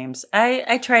games?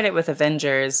 I tried it with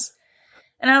Avengers,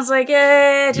 and I was like,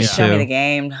 just show me the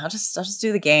game. I'll just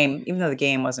do the game, even though the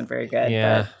game wasn't very good.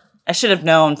 Yeah, but I should have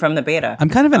known from the beta. I'm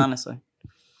kind of honestly.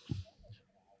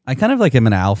 I kind of like am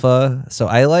an alpha, so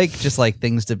I like just like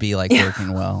things to be like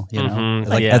working well. You know,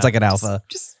 that's like an alpha.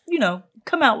 Just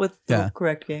come out with the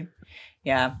correct game.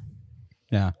 Yeah.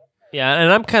 Yeah. Yeah,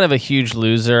 and I'm kind of a huge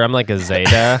loser. I'm like a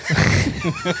Zeta.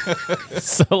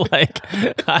 So like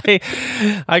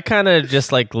I kind of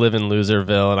just like live in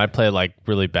Loserville, and I play like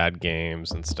really bad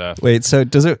games and stuff. Wait, so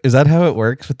is that how it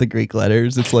works with the Greek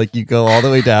letters? It's like you go all the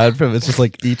way down from it's just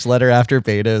like each letter after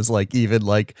beta is like even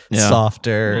like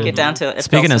softer. Get down to it.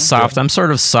 Speaking of soft, I'm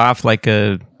sort of soft like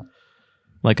a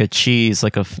cheese,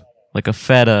 like a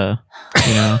feta,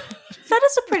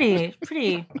 Feta's a pretty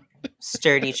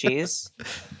sturdy cheese.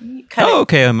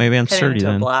 Okay, maybe I'm sturdy into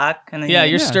then. A block, and then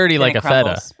you're sturdy like a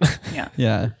feta. Yeah.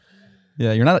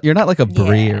 Yeah. You're not like a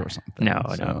brie or something.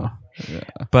 No. Yeah.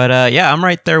 But I'm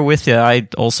right there with you. I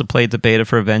also played the beta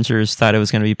for Avengers, thought it was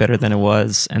going to be better than it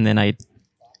was, and then I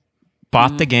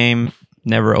bought the game,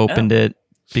 never opened it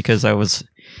because I was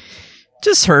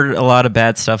just heard a lot of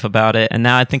bad stuff about it, and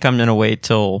now I think I'm going to wait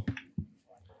till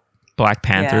Black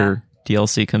Panther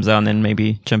DLC comes out and then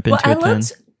maybe jump into it then.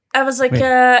 I was like,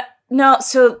 no,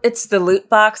 so it's the loot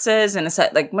boxes, and it's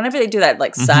like whenever they do that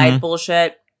like side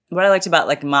bullshit. What I liked about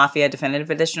like Mafia Definitive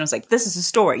Edition was like, this is a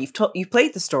story. You've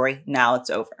played the story, now it's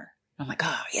over. I'm like,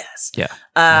 oh yes. Yeah.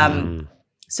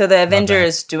 So the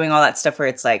Avengers doing all that stuff where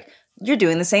it's like you're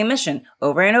doing the same mission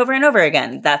over and over and over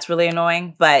again. That's really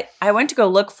annoying. But I went to go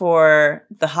look for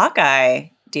the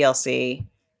Hawkeye DLC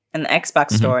in the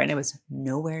Xbox store, and it was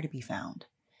nowhere to be found.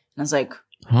 And I was like,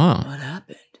 what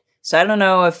happened? So I don't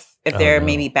know if they're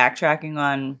maybe backtracking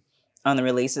on the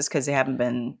releases because they haven't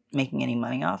been making any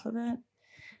money off of it.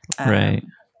 Right.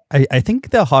 I think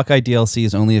the Hawkeye DLC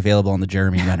is only available on the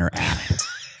Jeremy Renner app.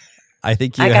 I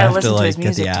think you I gotta have listen to to like his get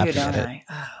music the app too, to don't get it. I?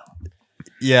 Oh.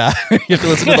 Yeah, you have to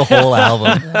listen to the whole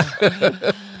album.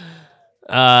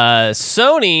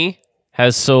 Sony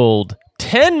has sold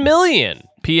 10 million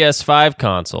PS5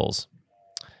 consoles.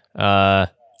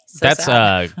 That's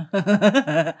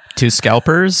sad. 2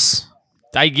 scalpers.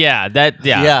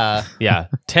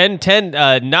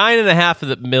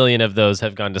 9.5 million of those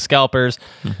have gone to scalpers.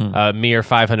 Mere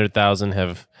 500,000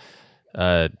 have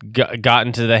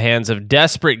gotten to the hands of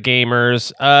desperate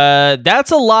gamers.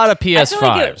 That's a lot of PS5s. I feel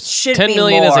like it should 10 be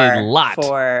million is a more lot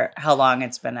for how long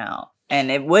it's been out,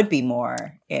 and it would be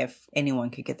more if anyone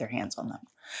could get their hands on them.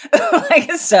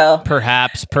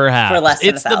 Perhaps for less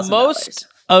than it's the most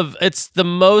of it's the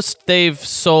most they've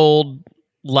sold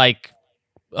like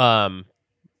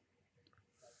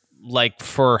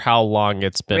for how long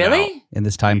it's been out. In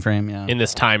this time frame. In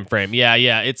this time frame,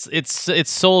 it's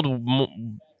sold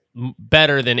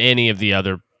better than any of the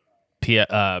other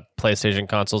PlayStation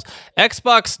consoles.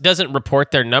 Xbox doesn't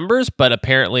report their numbers, but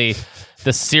apparently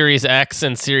the Series X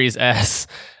and Series S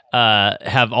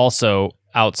have also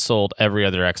outsold every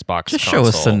other Xbox Just console. show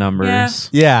us the numbers.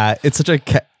 Yeah, it's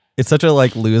It's such a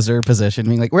like loser position,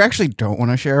 being like, we actually don't want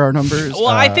to share our numbers. Well,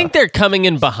 I think they're coming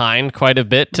in behind quite a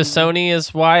bit to Sony.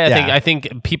 Is why I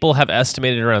think people have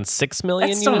estimated around 6 million.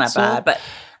 That's still not units sold. bad, but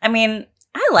I mean,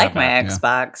 I like Not my bad,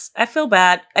 Xbox. I feel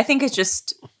bad. I think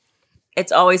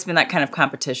it's always been that kind of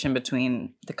competition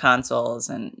between the consoles,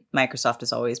 and Microsoft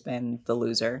has always been the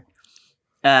loser.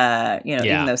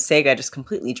 Even though Sega just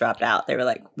completely dropped out, they were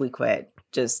like, we quit.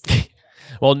 Just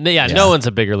Well, no one's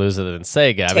a bigger loser than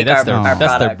Sega. I mean, that's their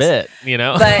products. bit, you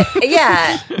know. But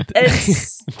yeah,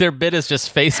 it's their bit is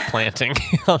just face planting.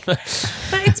 but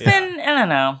it's been, I don't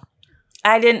know.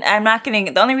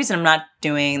 The only reason I'm not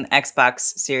doing Xbox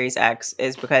Series X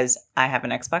is because I have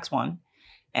an Xbox One.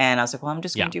 And I was like, well, I'm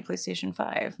just going to do PlayStation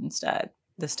 5 instead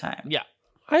this time. Yeah.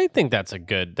 I think that's a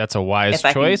wise If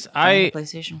I choice. can find a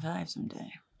PlayStation 5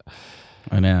 someday.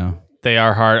 I know. They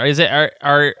are hard.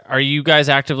 Are you guys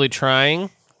actively trying?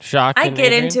 Shock. I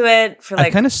get into it for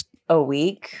like kind of a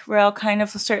week where I'll kind of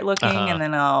start looking and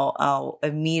then I'll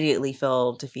immediately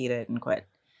feel defeated and quit.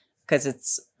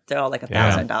 Because they're all like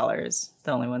 $1,000.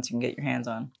 The only ones you can get your hands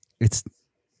on. It's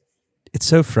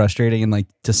so frustrating, and like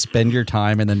to spend your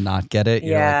time and then not get it.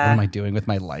 You're like, what am I doing with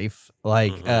my life?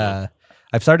 Like,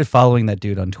 I've started following that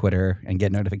dude on Twitter and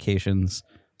get notifications.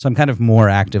 So I'm kind of more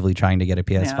actively trying to get a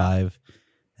PS5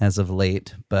 as of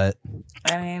late. But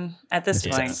I mean, at this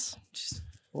point, just,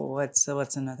 what's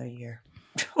another year?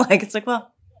 Like, it's like,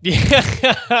 well,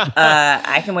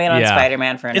 I can wait on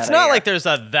Spider-Man for another year. It's not like there's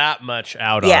that much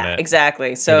out on it. Yeah,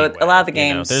 exactly. So anyway, a lot of the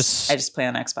games, I just play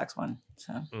on Xbox One.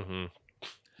 So. Mm-hmm.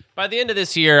 By the end of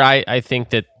this year, I think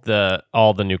that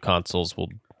all the new consoles will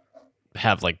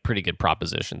have like pretty good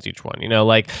propositions, each one. You know,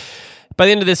 like by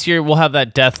the end of this year, we'll have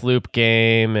that Deathloop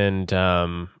game, and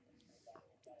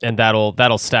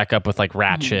that'll stack up with like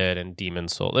Ratchet and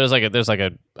Demon's Soul. There's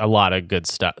a lot of good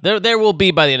stuff. There will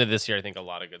be by the end of this year, I think, a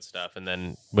lot of good stuff. And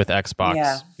then with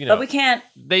Xbox, but we can't.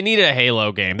 They need a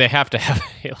Halo game. They have to have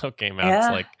a Halo game out. It's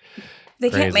like they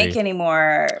can't make any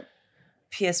more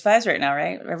PS5s right now,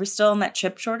 right? Are we still in that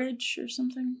chip shortage or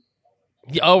something?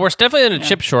 Yeah, we're definitely in a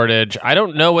chip shortage. I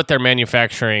don't know what their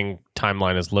manufacturing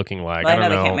timeline is looking like. Well, I don't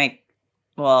know. They can't make.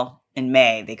 Well, in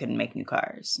May they couldn't make new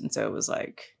cars, and so it was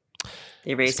like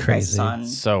they raised the prices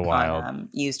on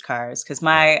used cars. Because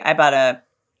I bought a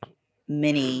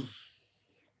Mini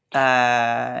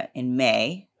in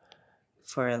May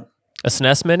for a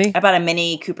SNES Mini. I bought a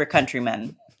Mini Cooper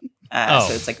Countryman, so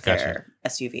it's like their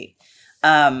SUV.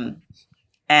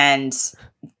 And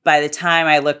by the time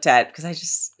I looked at, because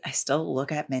I still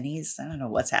look at minis. I don't know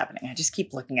what's happening. I just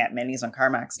keep looking at minis on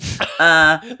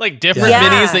CarMax. Like different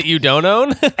minis that you don't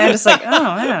own? And I'm just like,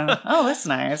 oh, man. Oh, that's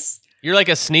nice. You're like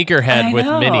a sneakerhead with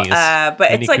minis.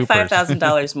 But it's like Coopers.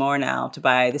 $5,000 more now to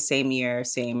buy the same year,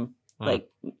 same like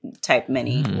type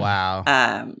Mini. Wow.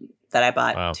 That I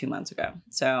bought 2 months ago.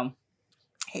 So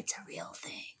it's a real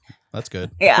thing. That's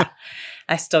good. Yeah.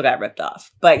 I still got ripped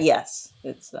off. But yes,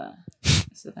 it's the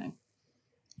thing.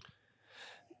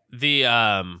 You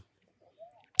can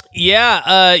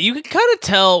kind of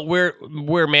tell where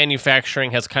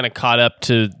manufacturing has kind of caught up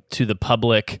to the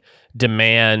public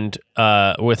demand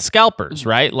with scalpers,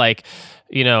 right? Like,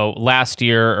 you know, last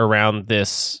year around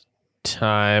this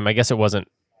time, I guess it wasn't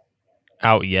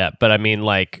out yet, but I mean,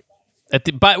 like,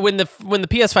 but when the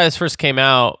PS5s first came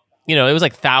out, you know, it was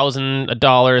like $1,000,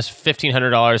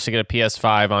 $1,500 to get a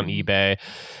PS5 on eBay.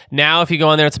 Now, if you go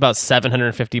on there, it's about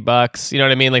 $750. You know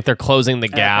what I mean? Like they're closing the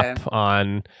gap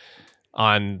on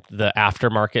the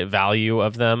aftermarket value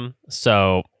of them.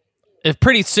 So, if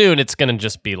pretty soon it's going to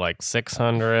just be like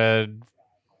 $600,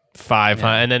 $500,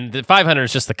 and then the $500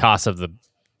 is just the cost of the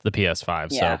PS5.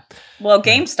 Yeah. So, well,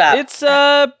 GameStop. It's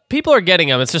people are getting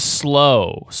them. It's just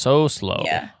slow, so slow.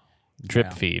 Yeah.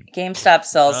 Drip feed. GameStop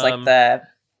sells like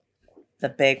the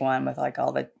big one with like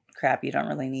all the crap you don't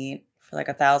really need for like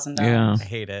 $1,000. Yeah. I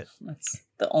hate it. That's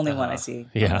the only one I see.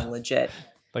 Legit.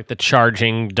 Like the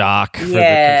charging dock for the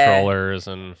controllers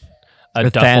and a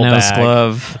duffel Thanos bag.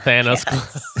 glove. Thanos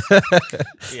glove.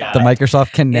 The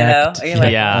Microsoft Kinect. You know?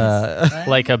 Like,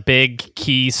 like a big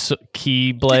key blade.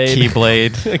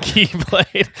 Keyblade. A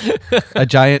keyblade. A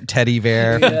giant teddy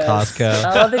bear from Costco.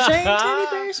 Oh, the giant teddy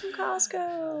bears from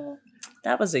Costco.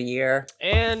 That was a year.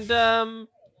 And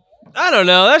I don't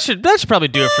know. That should probably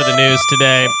do it for the news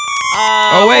today.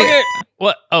 Oh wait.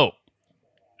 What? Oh.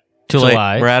 Too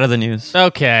July. late. We're out of the news.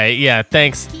 Okay, yeah,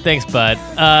 thanks, bud.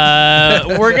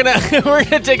 We're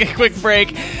gonna take a quick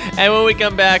break, and when we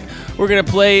come back, we're gonna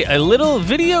play a little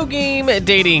video game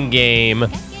dating game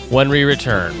when we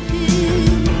return.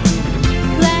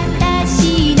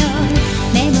 私の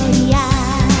メモリア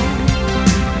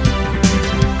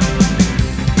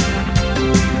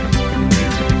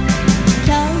All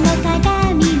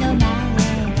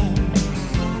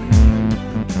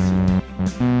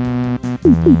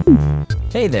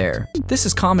Hey there, this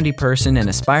is comedy person and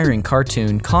aspiring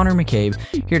cartoon Connor McCabe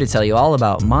here to tell you all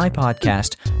about my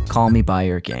podcast, Call Me By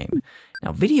Your Game.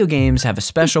 Now, video games have a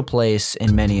special place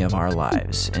in many of our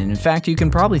lives, and in fact, you can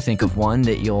probably think of one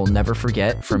that you'll never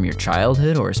forget from your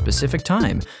childhood or a specific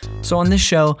time. So on this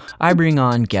show, I bring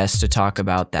on guests to talk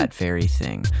about that very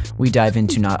thing. We dive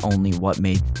into not only what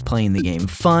made playing the game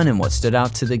fun and what stood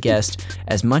out to the guest,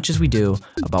 as much as we do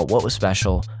about what was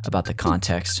special about the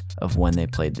context of when they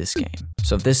played this game.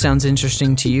 So if this sounds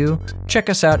interesting to you, check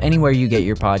us out anywhere you get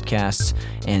your podcasts,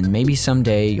 and maybe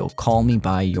someday you'll call me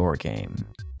by your game.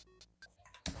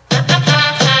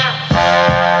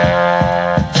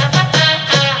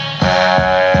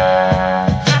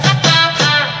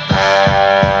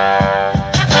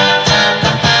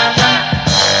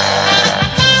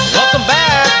 Welcome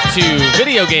back to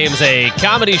Video Games, a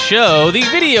comedy show, the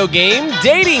video game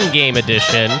dating game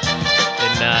edition.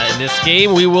 In this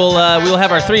game, we will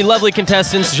have our three lovely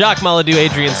contestants, Jacques Maladou,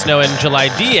 Adrian Snow, and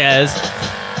July Diaz.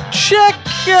 Check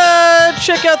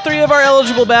out three of our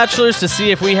eligible bachelors to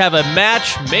see if we have a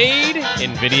match made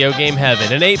in video game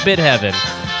heaven, in 8-bit heaven.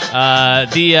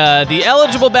 The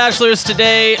eligible bachelors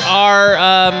today are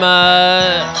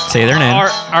Say their name.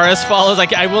 are as follows.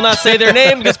 I will not say their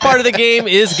name because part of the game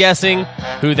is guessing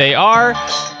who they are.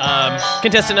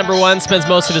 Contestant number 1 spends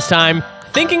most of his time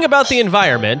thinking about the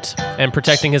environment and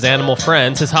protecting his animal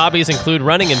friends. His hobbies include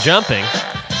running and jumping.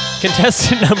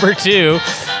 Contestant number 2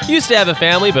 used to have a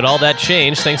family, but all that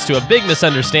changed thanks to a big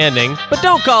misunderstanding. But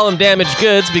don't call him damaged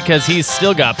goods because he's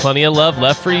still got plenty of love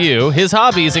left for you. His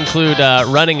hobbies include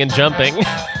running and jumping.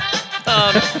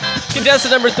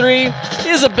 Contestant number 3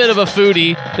 is a bit of a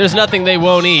foodie. There's nothing they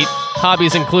won't eat.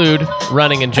 Hobbies include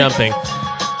running and jumping.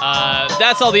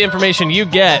 That's all the information you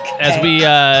get as we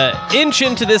inch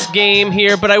into this game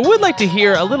here. But I would like to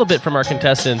hear a little bit from our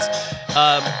contestants.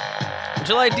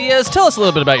 July Diaz, tell us a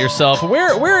little bit about yourself.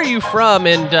 Where are you from?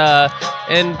 That's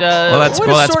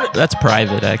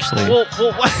private, actually. Well,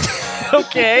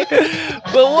 okay.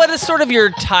 But what is sort of your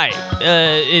type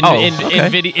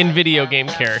in video game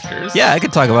characters? Yeah, I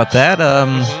could talk about that.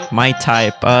 My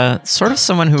type, sort of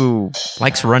someone who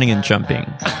likes running and jumping.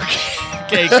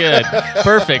 Okay, good.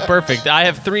 Perfect. I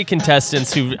have 3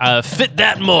 contestants who fit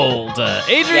that mold.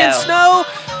 Adrian Snow,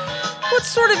 what's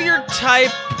sort of your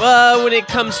type when it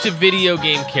comes to video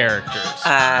game characters?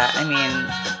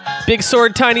 Big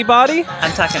sword, tiny body?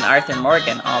 I'm talking Arthur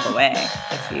Morgan all the way.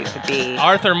 If you could be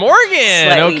Arthur Morgan.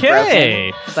 slightly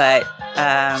Okay. broken, but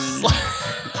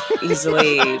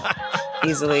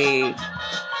easily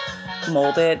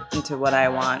molded into what I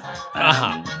want.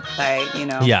 By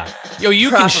Yeah.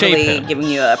 You can shape properly him. giving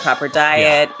you a proper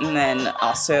diet, and then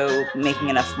also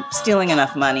stealing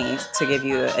enough money to give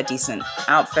you a decent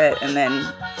outfit, and then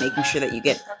making sure that you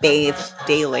get bathed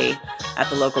daily at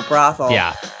the local brothel.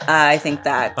 Yeah. I think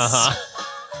that's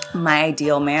my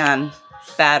ideal man.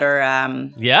 Fatter,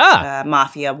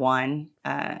 Mafia 1,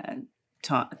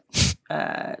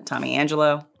 Tommy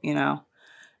Angelo,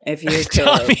 if you could.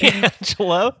 Tommy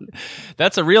Angelo?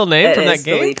 That's a real name from that The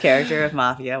game? lead character of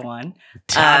Mafia 1.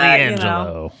 Tommy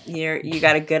Angelo. You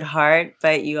got a good heart,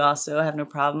 but you also have no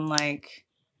problem,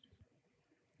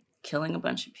 killing a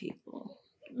bunch of people.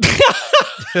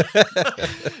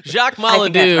 Jacques I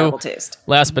think I have horrible Maladou, taste.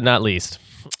 last but not least.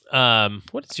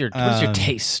 What is your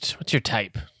taste? What's your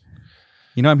type?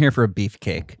 I'm here for a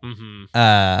beefcake.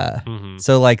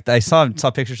 So I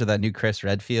saw pictures of that new Chris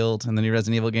Redfield in the new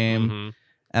Resident Evil game,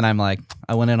 and I'm like,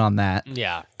 I went in on that.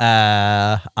 Yeah.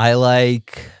 I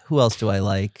like, who else do I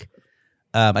like?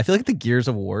 I feel like the Gears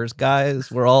of Wars guys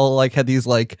were all had these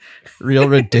real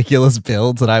ridiculous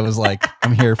builds, and I was like,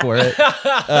 I'm here for it.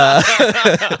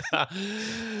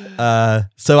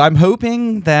 So I'm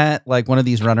hoping that one of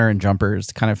these runner and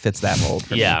jumpers kind of fits that mold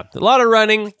for me. Yeah. A lot of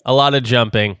running, a lot of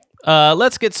jumping.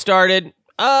 Let's get started.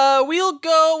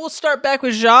 We'll start back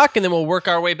with Jacques, and then we'll work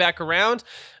our way back around.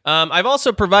 I've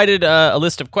also provided a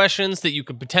list of questions that you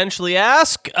could potentially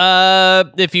ask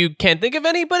if you can't think of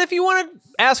any, but if you want to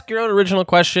ask your own original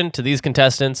question to these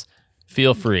contestants,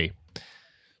 feel free.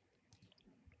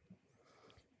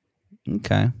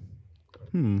 Okay.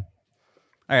 All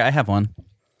right, I have one.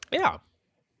 Yeah.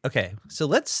 Okay, so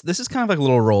this is kind of like a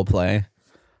little role play.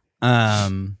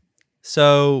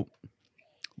 So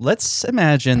let's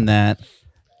imagine that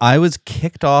I was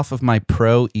kicked off of my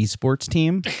pro esports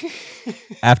team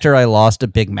after I lost a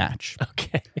big match.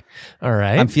 Okay. All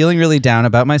right. I'm feeling really down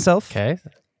about myself. Okay.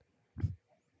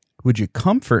 Would you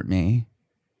comfort me,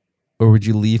 or would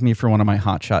you leave me for one of my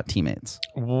hotshot teammates?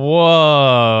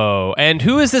 Whoa. And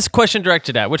who is this question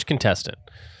directed at? Which contestant?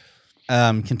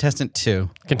 Contestant 2.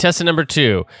 Contestant number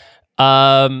 2.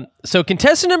 So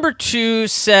contestant number 2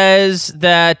 says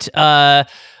that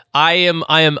I'm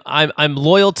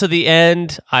loyal to the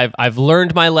end. I've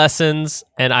learned my lessons,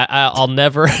 and I'll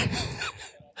never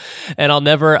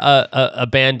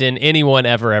abandon anyone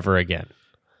ever again.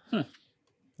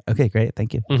 Okay, great.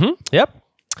 Thank you. Yep.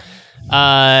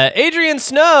 Adrian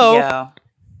Snow. Yo.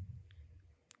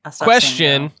 I'll stop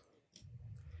Question.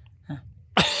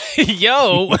 saying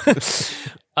Yo.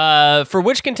 For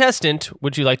which contestant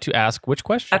would you like to ask which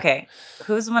question? Okay.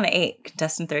 Who's the one at 8?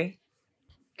 Contestant 3?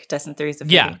 Contestant 3 is a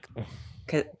foodie. Yeah.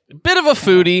 'Cause- Bit of a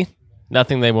foodie.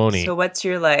 Nothing they won't eat. So what's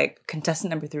your like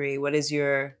contestant number 3? What is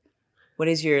your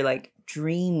like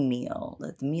dream meal?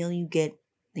 Like the meal you get,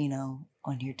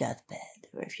 on your deathbed,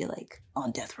 or if you're like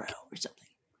on death row or something.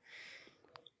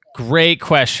 Great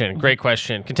question.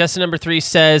 Contestant number 3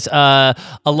 says a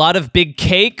lot of big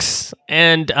cakes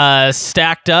and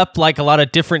stacked up like a lot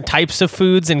of different types of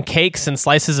foods and cakes and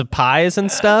slices of pies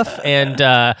and stuff.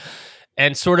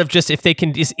 And sort of just if they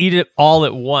can just eat it all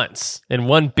at once in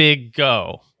one big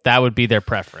go, that would be their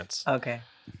preference. Okay.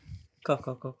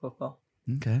 Cool.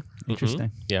 Okay,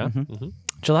 interesting. Yeah.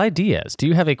 July Diaz, do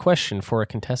you have a question for a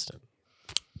contestant?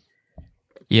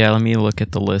 Yeah, let me look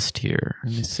at the list here.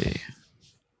 Let me see.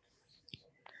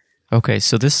 Okay,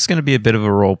 so this is going to be a bit of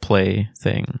a role play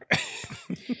thing.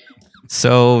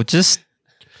 So just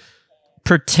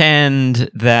pretend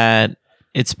that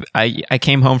I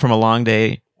came home from a long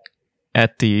day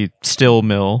at the still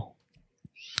mill.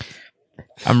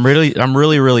 I'm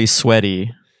really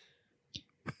sweaty.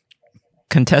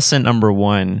 Contestant number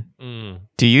 1.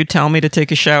 Do you tell me to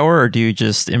take a shower, or do you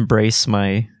just embrace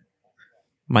my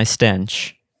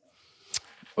stench?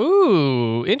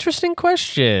 Ooh, interesting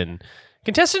question.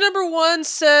 Contestant number 1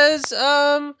 says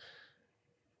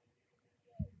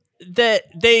that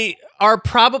they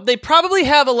probably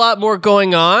have a lot more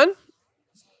going on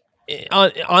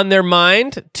their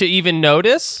mind to even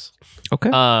notice.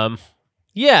 Okay.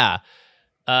 Yeah.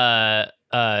 And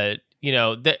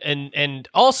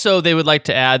also they would like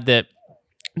to add that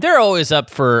they're always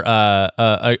up for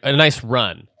a nice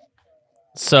run.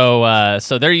 So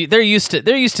they're used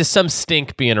to some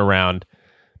stink being around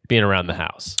the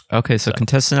house. Okay, so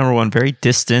contestant number 1, very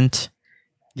distant.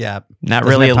 Yeah, Not doesn't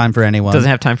really have time for anyone. Doesn't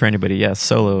have time for anybody. Yeah,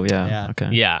 solo. Yeah. Yeah. Okay.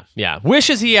 Yeah.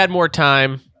 Wishes he had more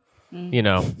time.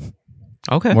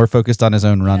 Okay. More focused on his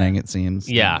own running, it seems.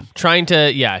 Yeah, trying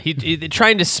to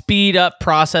trying to speed up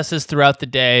processes throughout the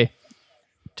day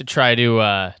to try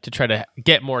to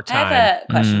get more time. I have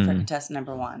a question for contestant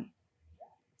number 1.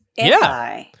 If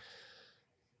I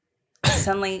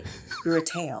suddenly grew a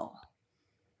tail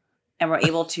and were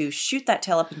able to shoot that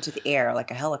tail up into the air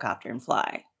like a helicopter and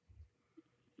fly,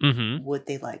 would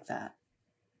they like that?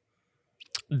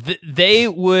 They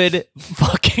would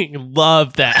fucking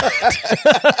love that.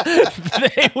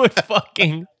 They would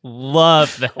fucking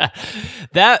love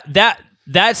that.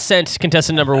 That sent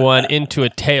contestant number 1 into a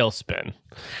tailspin.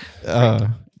 I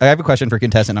have a question for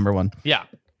contestant number 1. Yeah.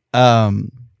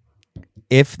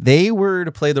 If they were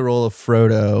to play the role of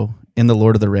Frodo in The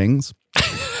Lord of the Rings,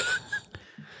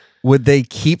 would they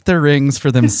keep the rings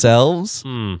for themselves,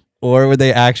 or would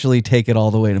they actually take it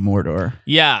all the way to Mordor?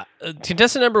 Yeah.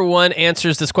 Contestant number 1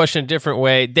 answers this question a different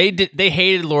way. They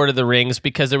hated Lord of the Rings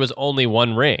because there was only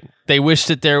one ring. They wished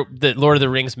that Lord of the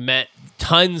Rings meant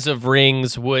tons of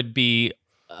rings would be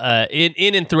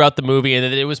in and throughout the movie, and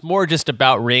that it was more just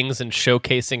about rings and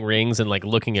showcasing rings and like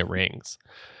looking at rings.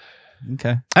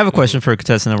 Okay. I have a question for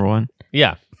contestant number 1.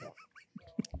 Yeah.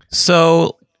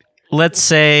 So let's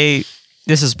say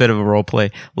this is a bit of a role play.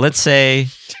 Let's say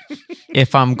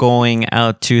if I'm going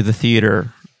out to the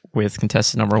theater with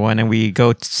contestant number 1 and we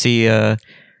go to see a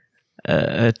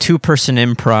 2-person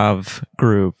improv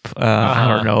group. I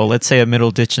don't know. Let's say a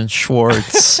Middleditch and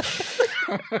Schwartz.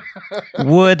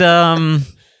 Would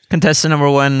contestant number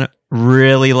 1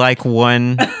 really like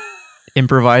one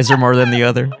improviser more than the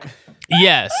other?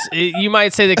 Yes, you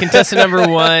might say that contestant number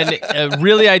 1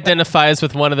 really identifies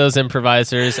with one of those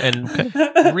improvisers and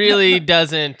really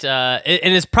doesn't,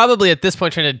 and is probably at this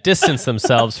point trying to distance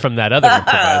themselves from that other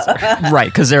improviser. Right,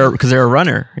 because they're a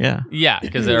runner. Yeah. Yeah,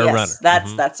 because they're a runner.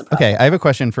 That's the problem. Okay, I have a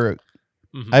question for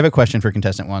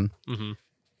contestant 1.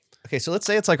 Okay, so let's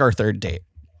say it's like our third date,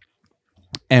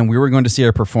 and we were going to see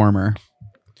a performer.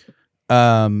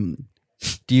 Do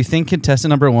you think contestant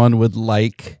number 1 would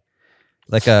like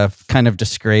a kind of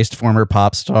disgraced former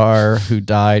pop star who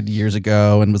died years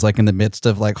ago and was like in the midst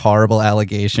of like horrible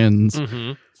allegations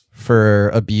for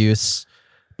abuse,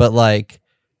 but like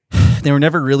they were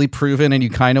never really proven, and you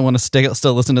kind of want to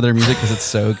still listen to their music because it's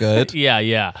so good?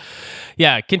 Yeah.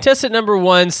 Contestant number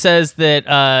 1 says that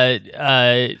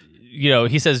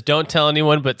he says don't tell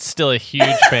anyone, but still a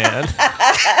huge fan.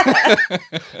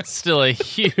 Still a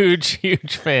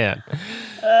huge fan.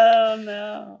 Oh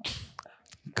no.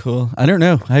 Cool. I don't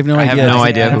know. I have no I idea. have no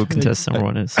idea who contestant number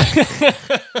 1 is.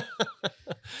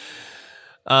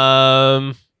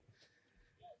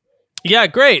 Yeah,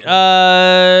 great.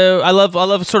 I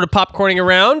love sort of popcorning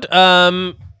around.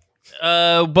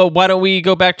 But why don't we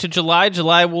go back to July?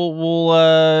 July,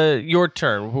 we'll your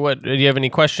turn. What do you have any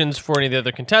questions for any of the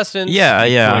other contestants? Yeah.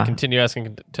 You want to continue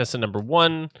asking contestant number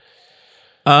 1?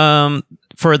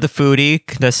 For the foodie,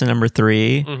 contestant number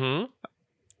 3. Mm-hmm.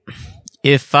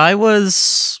 If I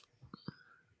was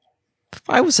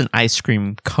an ice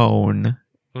cream cone,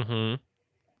 Mm-hmm.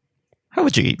 how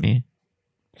would you eat me?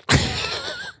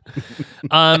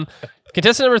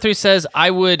 Contestant number 3 says I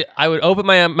would open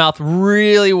my mouth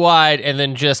really wide and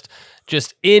then just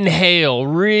inhale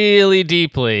really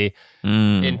deeply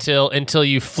until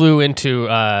you flew into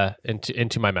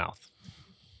my mouth.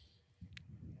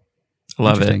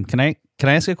 Love it. Interesting. Can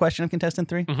I ask a question of contestant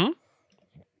 3? Mm-hmm.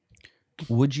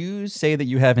 Would you say that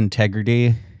you have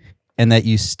integrity and that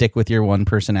you stick with your one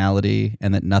personality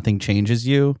and that nothing changes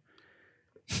you?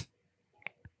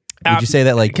 Would you say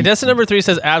that like contestant number 3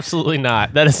 says absolutely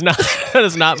not. That is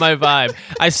not my vibe.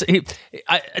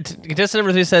 Contestant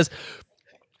number 3 says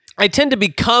I tend to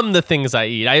become the things I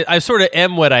eat. I sort of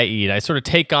am what I eat. I sort of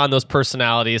take on those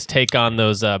personalities, take on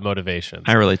those motivations.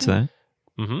 I relate to that.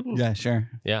 Mm-hmm. Yeah, sure.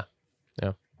 Yeah.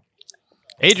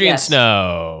 Adrian Yes.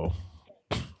 Snow.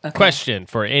 Okay. Question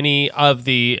for any of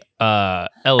the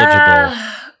eligible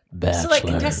bachelors. So like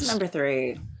contestant number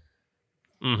 3.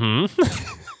 Mm-hmm.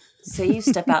 Say you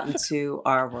step out into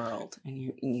our world and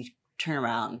you turn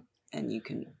around and you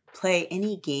can play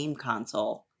any game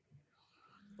console.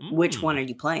 Which one are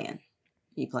you playing?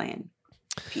 You playing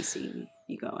PC?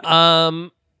 You going?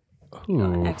 You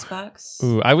going Xbox?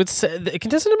 Ooh, I would say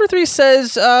contestant number 3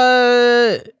 says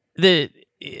that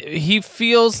he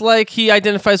feels like he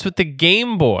identifies with the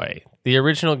Game Boy, the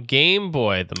original Game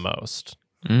Boy, the most.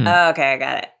 Oh, okay, I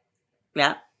got it.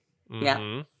 Yeah. Yeah.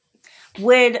 Mhm.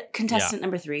 Would contestant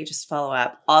number 3 just follow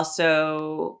up?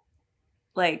 Also,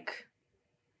 like,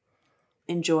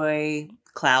 enjoy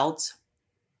clouds.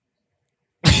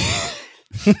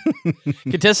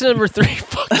 Contestant number 3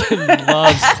 fucking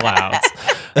loves clouds.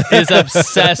 Is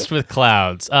obsessed with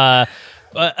clouds.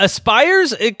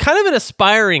 Aspires, kind of an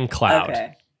aspiring cloud.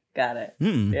 Okay, got it.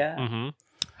 Mm. Yeah. Mm-hmm.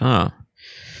 I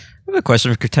have a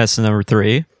question for contestant number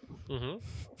 3.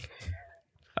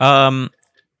 Mm-hmm.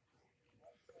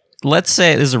 Let's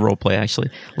say this is a role play.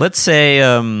 Actually, let's say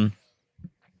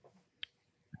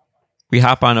we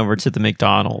hop on over to the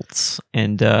McDonald's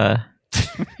and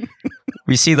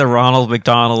we see the Ronald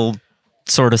McDonald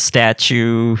sort of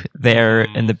statue there,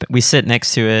 and we sit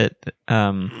next to it.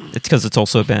 It's because it's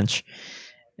also a bench,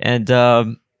 and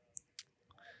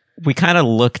we kind of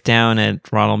look down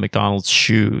at Ronald McDonald's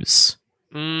shoes.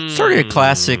 Sort of your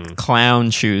classic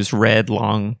clown shoes, red,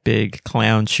 long, big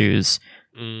clown shoes.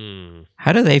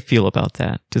 How do they feel about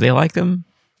that? Do they like them?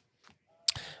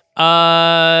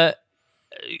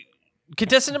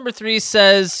 Contestant number 3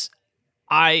 says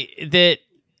that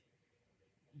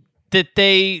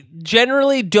they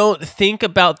generally don't think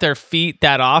about their feet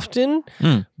that often,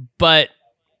 but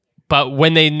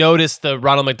when they notice the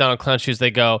Ronald McDonald clown shoes,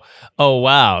 they go, "Oh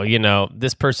wow,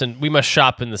 this person. We must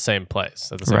shop in the same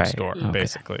place at the same store." Okay.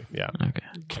 Basically, yeah.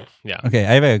 Okay. Yeah. Okay,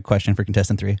 I have a question for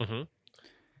contestant 3. Mhm.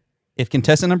 If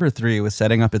contestant number 3 was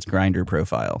setting up its Grindr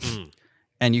profile,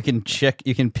 and you can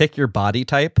pick your body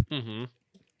type, Mm-hmm.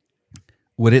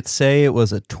 would it say it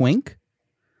was a twink?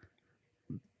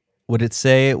 Would it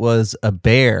say it was a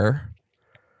bear?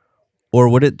 Or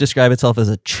would it describe itself as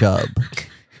a chub?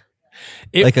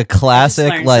 Like a classic,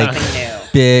 learned like something new.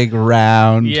 big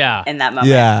round. Yeah. In that moment.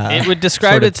 Yeah. It would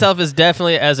describe Sort of. itself as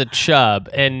definitely as a chub,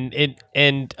 and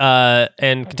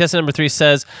contestant number 3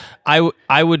 says,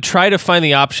 I would try to find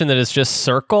the option that is just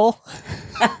circle,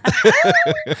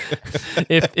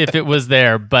 if it was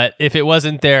there, but if it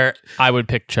wasn't there, I would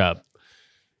pick chub.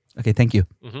 Okay, thank you.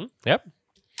 Mm-hmm. Yep.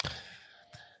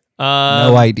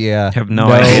 No idea. Have no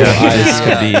idea who this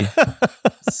could be.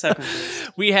 So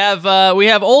confused. We have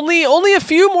only a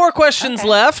few more questions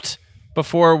left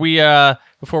before we're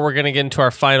gonna get into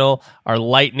our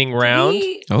lightning round. Can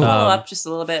we follow up just a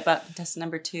little bit about contestant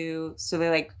number 2? So they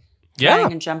like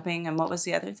running and jumping, and what was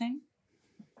the other thing?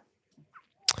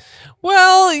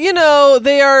 Well,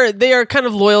 they are kind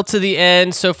of loyal to the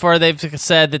end. So far, they've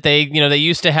said that they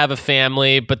used to have a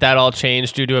family, but that all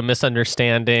changed due to a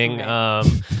misunderstanding.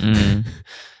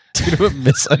 Due to a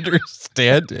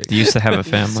misunderstanding. They used to have a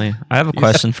family. I have a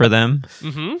question for them.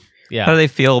 Mm-hmm. How do Yeah. they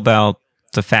feel about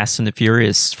the Fast and the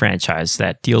Furious franchise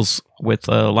that deals with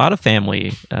a lot of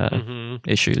family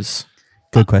issues?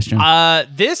 Good question.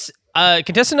 This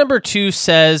contestant number 2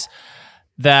 says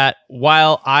that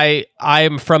while I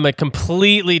am from a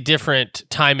completely different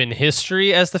time in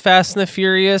history as the Fast and the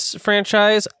Furious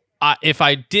franchise, if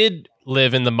I did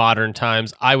live in the modern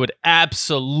times, I would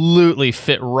absolutely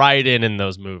fit right in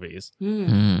those movies.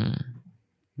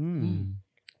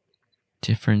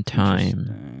 Different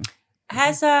time.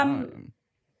 Has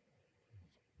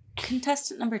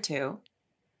contestant number 2,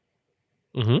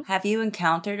 have you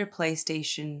encountered a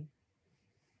PlayStation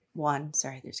 1?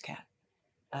 Sorry, there's a cat.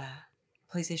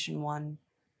 PlayStation 1,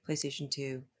 PlayStation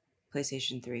 2,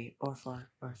 PlayStation 3, or 4,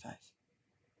 or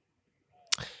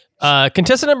 5?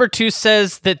 Contestant number 2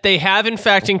 says that they have in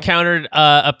fact encountered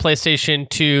a PlayStation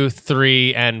 2,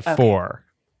 3, and 4.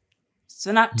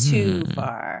 So not too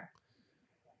far.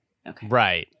 Okay.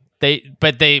 Right. They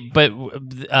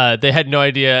had no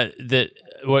idea that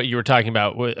what you were talking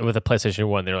about with a PlayStation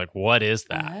 1. They're like, what is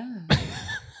that? Oh.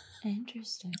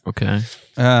 Interesting. Okay.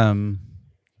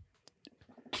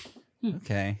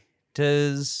 Okay.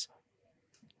 Does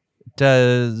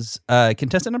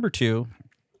contestant number 2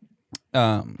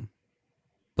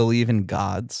 believe in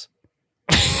gods?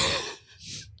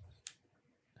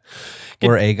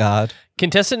 Or a god?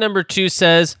 Contestant number 2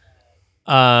 says,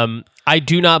 I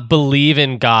do not believe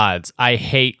in gods. I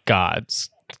hate gods.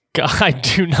 I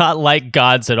do not like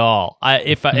gods at all.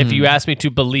 If you ask me to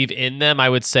believe in them, I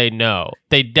would say no.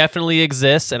 They definitely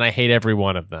exist, and I hate every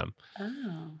one of them.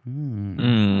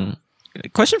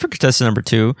 Question for contestant number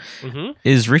 2.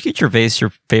 Is Ricky Gervais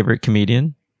your favorite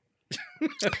comedian?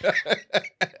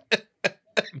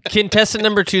 Contestant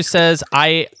number 2 says,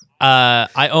 I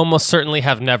almost certainly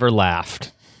have never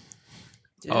laughed.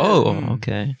 Oh,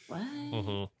 okay. What?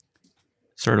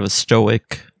 Sort of a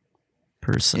stoic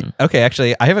person. Okay,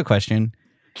 actually, I have a question.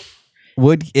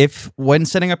 When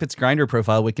setting up its Grindr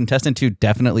profile, would contestant 2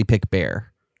 definitely pick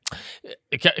bear?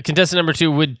 Contestant number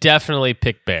 2 would definitely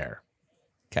pick bear.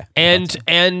 Okay. And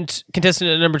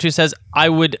contestant number 2 says, I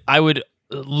would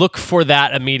look for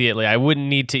that immediately. I wouldn't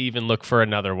need to even look for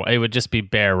another one. It would just be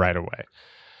bear right away.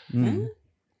 Okay.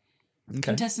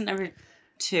 Contestant number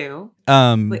 2.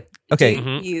 Okay.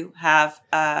 Do you have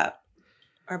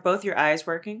are both your eyes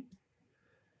working?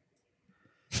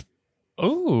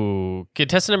 Ooh.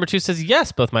 Contestant number 2 says,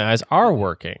 yes, both my eyes are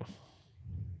working.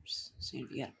 So you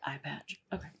get an eye patch.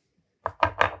 Okay.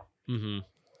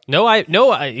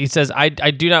 No, he says, I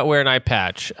do not wear an eye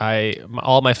patch.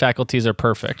 All my faculties are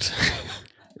perfect.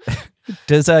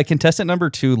 Does contestant number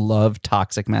 2 love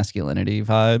toxic masculinity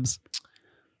vibes?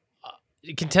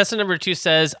 Contestant number 2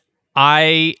 says,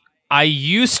 I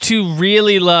used to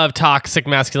really love toxic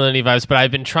masculinity vibes, but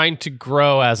I've been trying to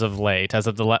grow as of late, as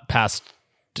of the past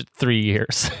 3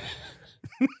 years.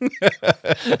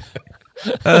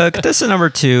 Contestant number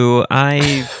 2,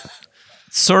 I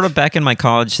sort of back in my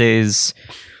college days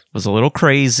was a little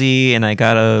crazy, and I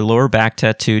got a lower back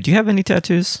tattoo. Do you have any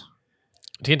tattoos?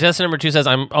 Contestant number 2 says,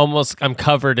 I'm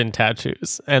covered in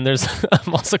tattoos, and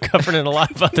I'm also covered in a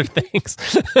lot of other things.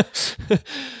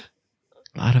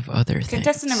 A lot of other things.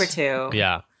 Contestant number 2.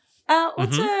 Yeah.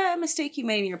 What's a mistake you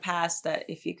made in your past that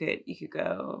if you could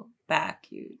go back,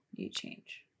 you'd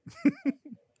change?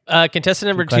 Contestant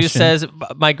number 2 says,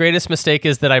 my greatest mistake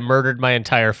is that I murdered my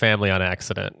entire family on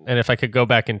accident. And if I could go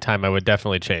back in time, I would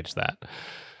definitely change that.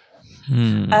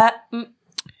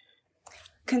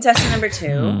 Contestant number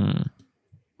 2.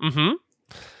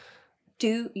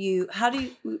 Do you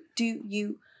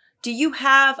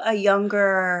have a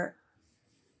younger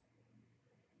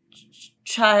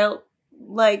child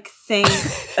like thing,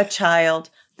 a child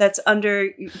that's under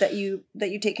that you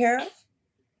take care of?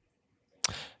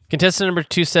 Contestant number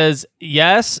 2 says,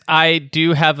 yes, I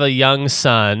do have a young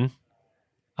son,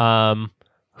 yeah.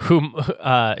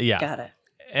 Got it.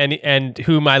 And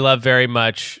whom I love very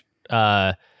much,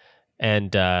 and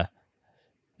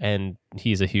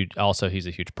he's a huge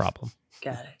problem.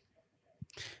 Got it.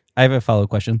 I have a follow-up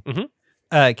question.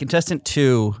 Contestant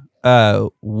 2,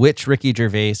 which Ricky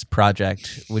Gervais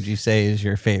project would you say is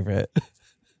your favorite?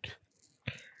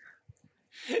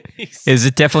 Is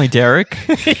it definitely Derek?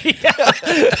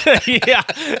 Yeah,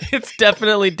 it's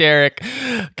definitely Derek.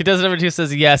 Contestant number 2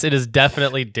 says, yes, it is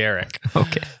definitely Derek.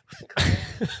 Okay.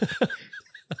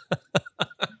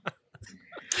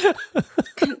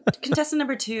 Contestant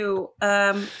number 2,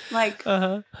 how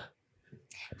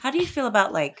do you feel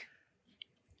about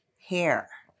hair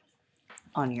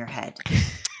on your head?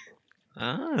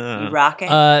 You rock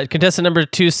it? Contestant number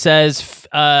 2 says,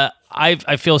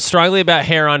 I feel strongly about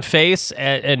hair on face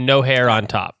and no hair on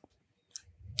top.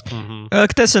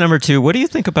 Contestant number 2, what do you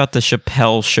think about the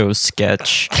Chappelle Show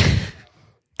sketch,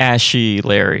 Ashy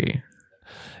Larry?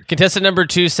 Contestant number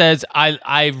 2 says,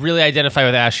 I really identify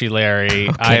with Ashy Larry.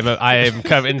 Okay. I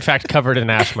am in fact covered in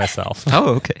ash myself.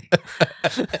 Oh, okay.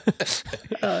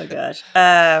 Oh gosh.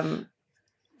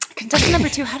 Contestant number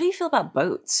 2, how do you feel about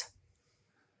boats?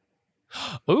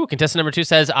 Ooh, contestant number 2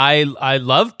 says, I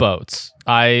love boats.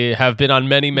 I have been on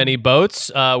many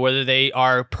boats, whether they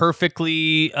are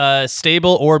perfectly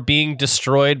stable or being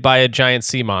destroyed by a giant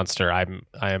sea monster. I'm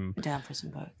Down for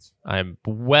some boats. I'm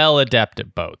well adept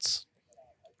at boats.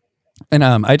 And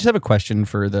I just have a question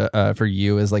for for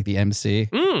you as like the MC.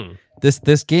 Mm.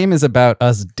 This game is about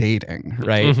us dating,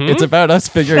 right? Mhm. It's about us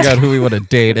figuring out who we want to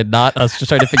date and not us just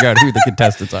trying to figure out who the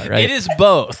contestants are, right? It is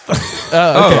both. Oh, okay. okay,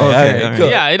 All right, all right. cool.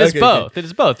 Yeah, it is Okay, both. It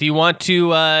is both. You want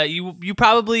to you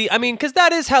probably, I mean, because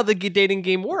that is how the dating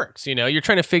game works. You know, you're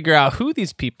trying to figure out who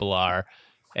these people are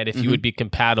and if you would be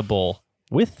compatible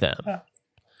with them.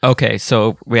 Okay,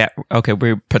 so we're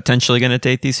potentially going to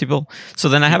date these people. So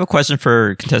then I have a question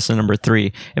for contestant number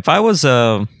 3. If I was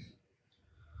I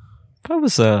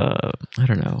don't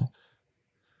know,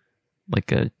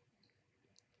 like a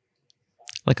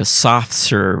soft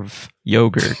serve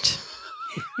yogurt.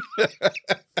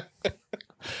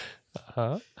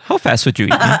 How fast would you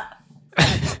eat me?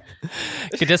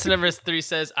 Contestant number 3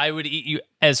 says, I would eat you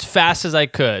as fast as I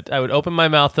could. I would open my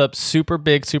mouth up super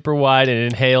big, super wide,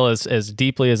 and inhale as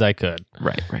deeply as I could.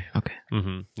 Right. Okay.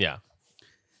 Yeah.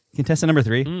 Contestant number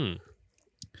 3. Mm.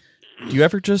 Do you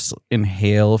ever just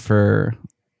inhale for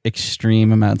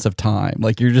extreme amounts of time?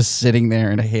 Like you're just sitting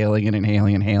there inhaling and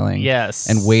inhaling. Yes.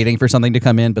 And waiting for something to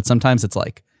come in, but sometimes it's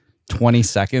like 20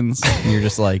 seconds and you're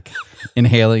just like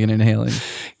inhaling and inhaling.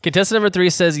 Contestant number 3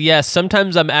 says, yes,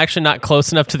 sometimes I'm actually not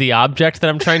close enough to the object that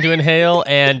I'm trying to inhale,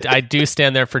 and I do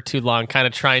stand there for too long kind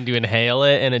of trying to inhale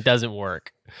it, and it doesn't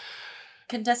work.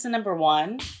 Contestant number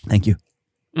 1, Thank you.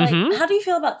 like, Mhm. how do you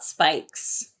feel about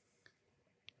spikes?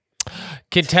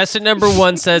 Contestant number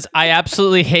 1 says, I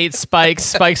absolutely hate spikes.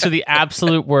 Spikes are the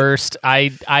absolute worst.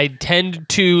 I tend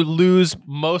to lose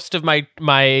most of my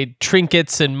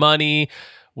trinkets and money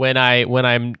when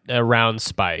I'm around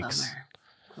spikes.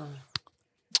 Bummer.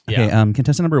 Yeah. Okay,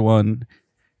 contestant number 1,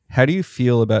 how do you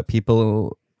feel about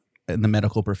people in the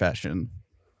medical profession,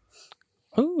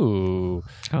 Ooh.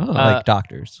 like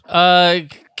doctors?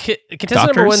 Contestant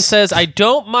number 1 Doctors? says, I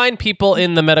don't mind people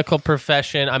in the medical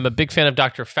profession. I'm a big fan of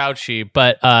Dr. Fauci,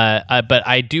 but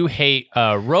I do hate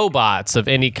robots of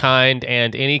any kind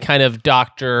and any kind of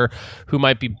doctor who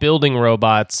might be building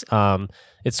robots.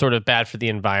 It's sort of bad for the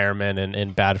environment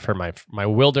and bad for my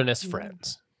wilderness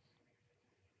friends.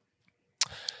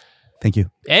 Thank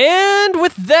you. And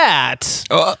with that,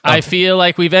 I feel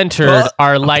like we've entered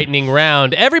our lightning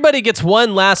round. Everybody gets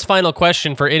one last final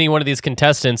question for any one of these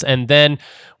contestants, and then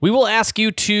we will ask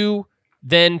you to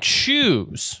then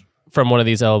choose from one of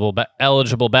these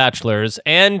eligible bachelors,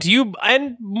 and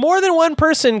more than one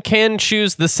person can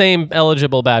choose the same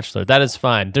eligible bachelor. That is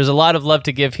fine. There's a lot of love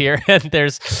to give here, and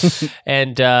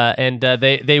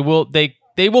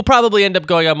they will probably end up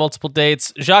going on multiple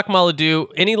dates. Jacques Maladou,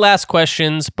 any last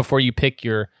questions before you pick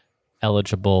your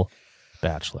eligible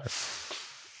bachelor?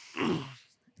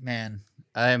 Man,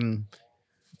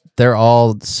 they're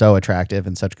all so attractive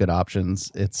and such good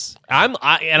options.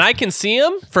 I can see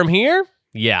them from here.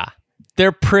 Yeah,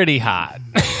 they're pretty hot.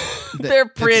 They're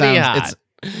pretty hot.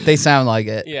 They sound like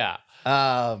it. Yeah.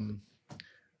 I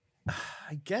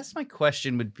guess my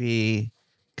question would be,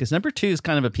 because number 2 is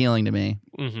kind of appealing to me.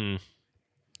 Mm-hmm.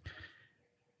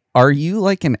 Are you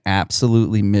like an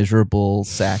absolutely miserable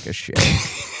sack of shit?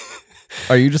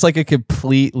 Are you just like a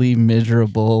completely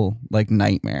miserable like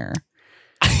nightmare?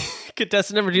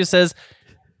 Contestant number 2 says,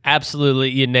 absolutely,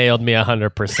 you nailed me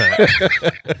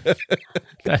 100%.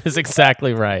 That is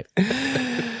exactly right.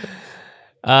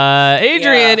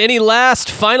 Adrian, any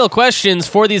last final questions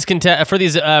for these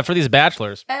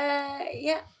bachelors?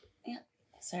 Yeah.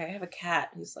 Sorry, I have a cat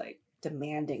who's like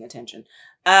demanding attention.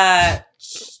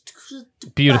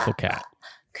 Beautiful cat.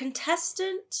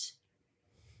 Contestant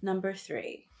number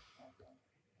 3.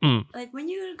 Mm. Like, when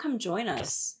you gonna come join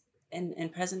us in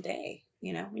present day?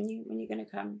 You know, when you gonna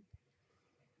come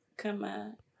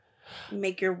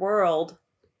make your world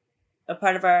a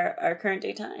part of our current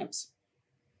day times?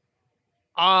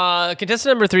 Contestant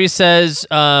number 3 says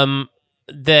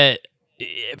that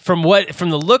from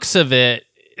the looks of it,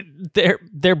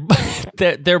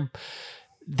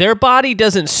 their body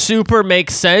doesn't super make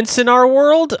sense in our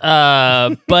world,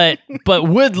 but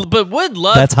would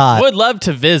love That's hot. would love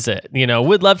to visit.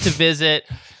 Would love to visit.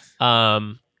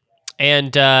 And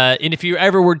if you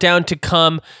ever were down to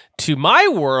come to my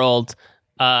world,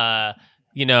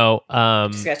 you know,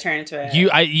 Just got turned into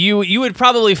a. you would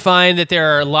probably find that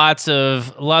there are lots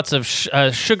of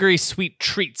sugary sweet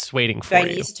treats waiting for I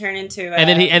you. need to turn into. A, And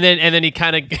then he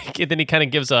kind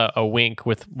of gives a wink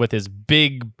with his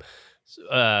big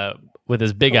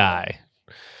eye.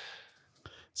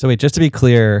 So wait, just to be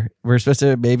clear, we're supposed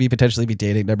to maybe potentially be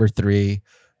dating number 3,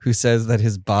 who says that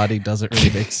his body doesn't really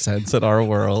make sense in our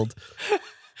world.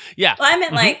 Yeah. Well, I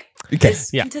meant like Okay. is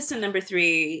Yeah. contestant number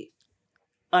 3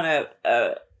 on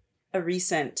a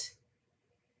recent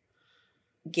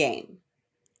game.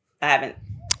 I haven't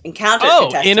encountered.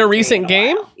 contestant in a 3 recent in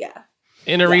game? while. Yeah.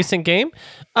 In a Yeah. recent game,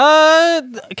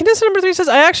 contestant number 3 says,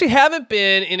 "I actually haven't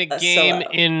been in a game solo.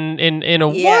 in a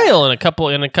Yeah. while, in a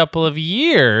couple of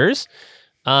years,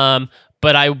 but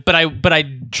I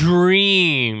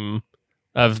dream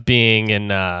of being in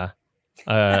a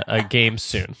game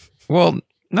soon." Well,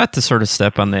 not to sort of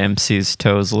step on the MC's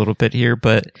toes a little bit here,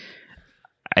 but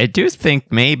I do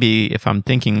think maybe if I'm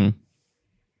thinking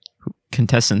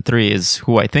contestant 3 is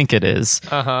who I think it is,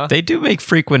 they do make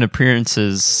frequent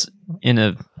appearances in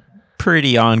a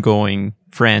pretty ongoing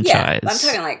franchise. Yeah, I'm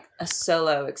talking like a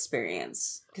solo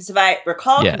experience. Because if I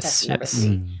recall, Yes, contestant yes.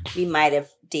 number 3, we might have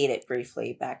dated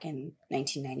briefly back in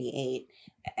 1998,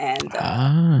 and it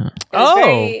was Oh,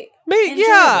 very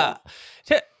yeah.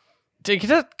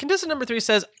 Contestant number 3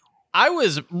 says, "I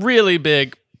was really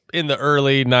big in the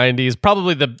early 90s.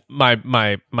 Probably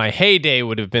my heyday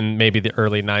would have been maybe the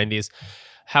early 90s.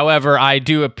 However, I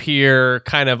do appear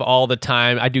kind of all the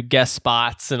time. I do guest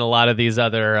spots in a lot of these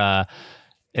other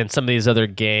in some of these other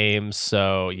games.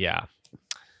 So yeah."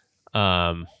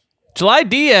 July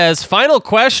Diaz, final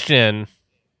question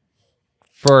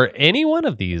for any one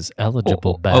of these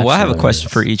eligible bachelors. Oh, well, I have a question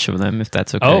for each of them, if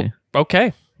that's okay. Oh,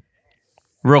 okay.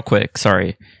 Real quick,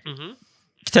 sorry. Mm-hmm.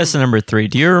 Contestant number 3.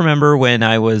 Do you remember when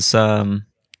I was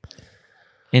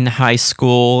in high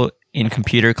school in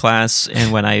computer class,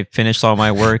 and when I finished all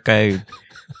my work,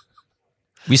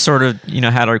 we sort of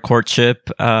had our courtship,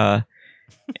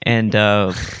 and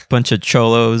a bunch of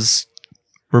cholos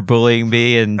were bullying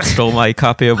me and stole my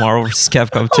copy of Marvel vs.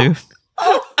 Capcom 2.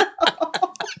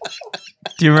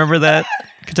 Do you remember that,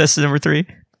 contestant number 3?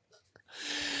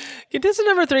 Contestant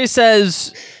number 3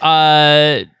 says,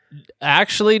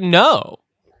 actually, no.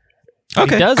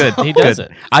 Okay, He doesn't. good. He doesn't.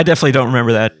 Good. I definitely don't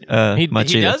remember that He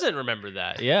much either. doesn't remember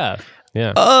that. Yeah.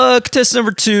 Yeah. Contestant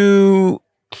number 2,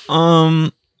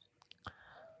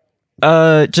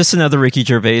 just another Ricky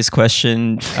Gervais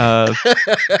question.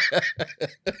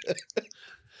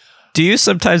 Do you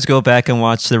sometimes go back and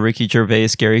watch the Ricky Gervais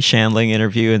Gary Shandling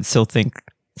interview and still think,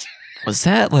 was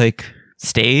that like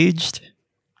staged?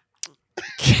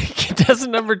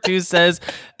 Contestant number 2 says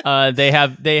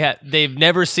they've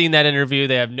never seen that interview.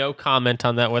 They have no comment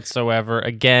on that whatsoever.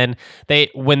 Again,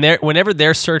 whenever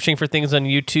they're searching for things on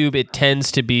YouTube, it tends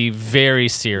to be very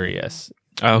serious.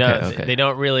 Okay. They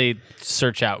don't really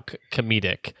search out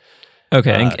comedic.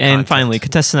 Okay, and content. finally,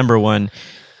 contestant number 1,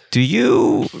 do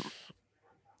you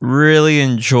really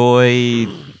enjoy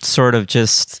sort of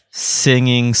just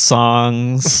singing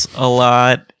songs a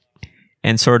lot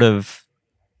and sort of,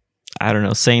 I don't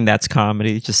know, saying that's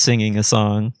comedy, just singing a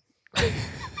song?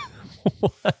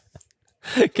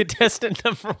 Contestant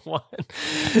number 1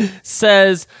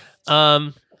 says,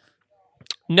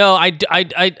 no, I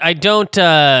don't.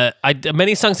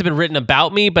 Many songs have been written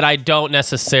about me, but I don't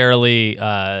necessarily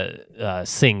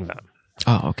sing them.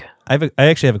 Oh, okay. I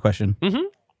actually have a question.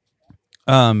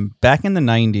 Mm-hmm. Back in the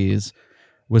 90s,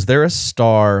 was there a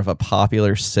star of a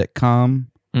popular sitcom?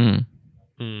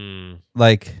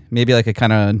 Like maybe like a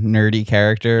kind of nerdy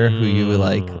character who you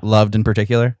like loved in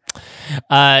particular?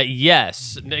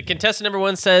 Yes. Contestant number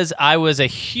 1 says, I was a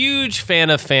huge fan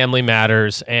of Family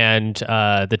Matters, and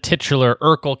the titular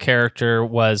Urkel character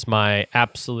was my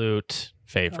absolute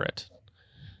favorite.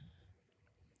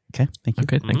 Okay, thank you.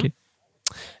 Okay, thank you.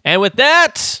 And with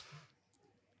that,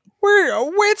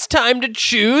 it's time to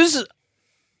choose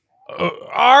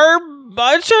our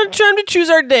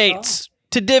dates,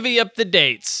 to divvy up the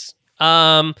dates.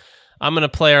 I'm gonna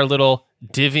play our little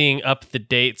divvying up the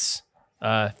dates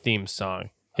theme song.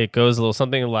 It goes a little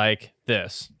something like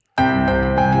this. Oh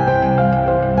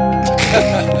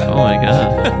my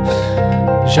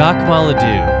god. Jacques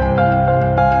Maladou.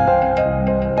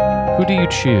 Who do you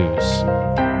choose?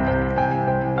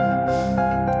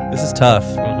 This is tough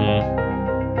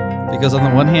Mm-hmm. because on the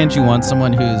one hand, you want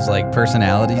someone whose like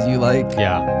personalities you like,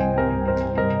 Yeah.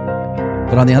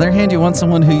 but on the other hand, you want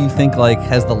someone who you think like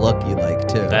has the look you like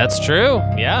too. That's true.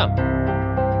 Yeah.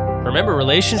 Remember,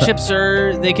 relationships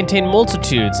they contain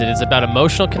multitudes. It is about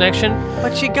emotional connection,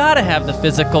 but you gotta have the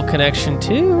physical connection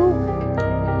too.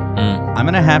 I'm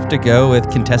gonna have to go with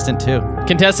contestant 2.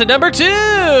 Contestant number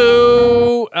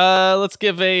 2. Let's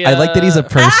give a. I like that he's a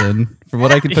person. From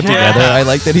what I can put Yeah. together, I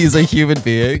like that he's a human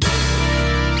being.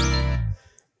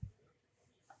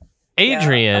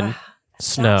 Adrian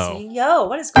Snow. Foxy, yo,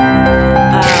 what is going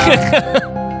on?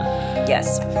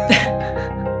 Yes.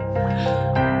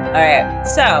 All right.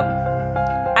 So,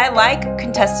 I like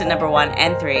contestant number 1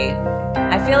 and 3.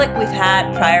 I feel like we've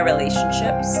had prior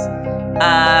relationships.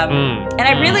 And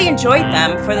I really enjoyed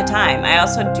them for the time. I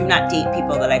also do not date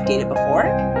people that I've dated before.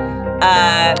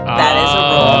 That is a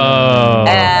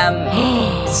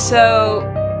rule. So,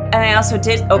 and I also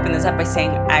did open this up by saying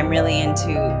I'm really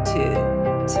into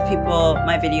to people,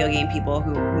 my video game people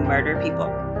who murder people.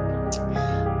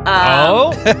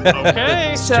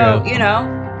 Okay. So you know,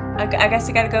 I guess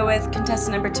I got to go with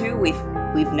contestant number 2.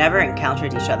 We've never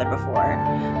encountered each other before.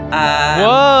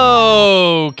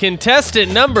 Whoa!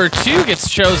 Contestant number 2 gets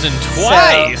chosen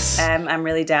twice. So, I'm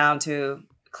really down to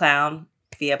clown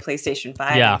via PlayStation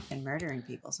 5 Yeah. and murdering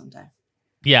people sometime.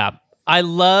 Yeah. I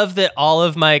love that all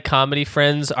of my comedy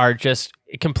friends are just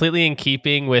completely in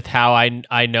keeping with how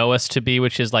I know us to be,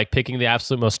 which is like picking the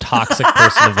absolute most toxic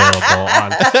person available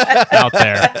out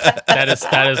there. That is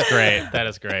great. That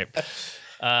is great.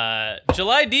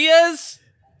 July Diaz.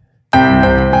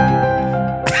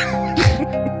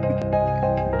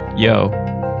 Yo.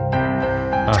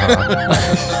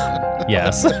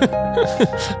 Yes.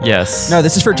 Yes. No,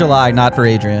 this is for July, not for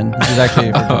Adrian. This is actually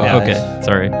for July. Oh, okay.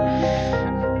 Sorry.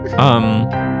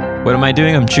 What am I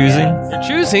doing? I'm choosing. You're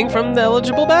choosing from the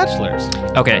eligible bachelors.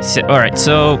 Okay. So, all right.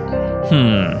 So,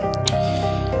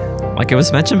 like it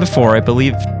was mentioned before, I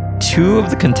believe 2 of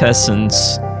the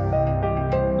contestants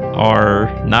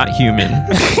are not human.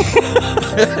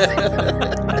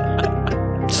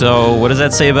 So, what does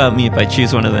that say about me if I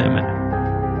choose one of them?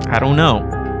 I don't know.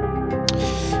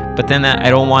 But then I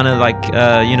don't want to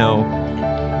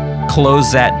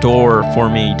close that door for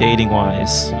me dating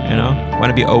wise. I want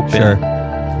to be open. Sure.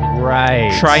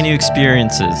 Right. Try new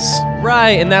experiences.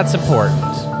 Right, and that's important.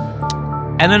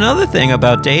 And another thing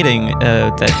about dating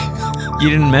that you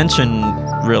didn't mention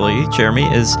really, Jeremy,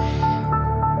 is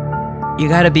you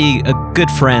got to be good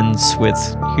friends with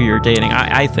who you're dating,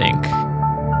 I think.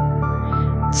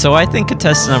 So I think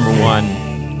contestant number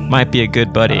 1 might be a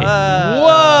good buddy.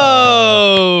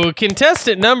 Whoa!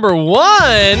 Contestant number 1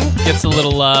 gets a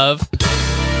little love.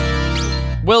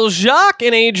 Well, Jacques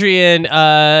and Adrian,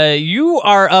 you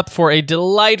are up for a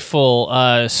delightful,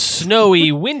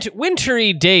 snowy,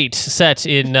 wintry date set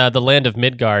in the land of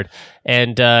Midgard.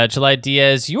 And July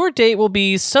Diaz, your date will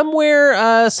be somewhere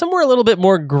a little bit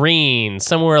more green,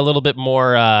 somewhere a little bit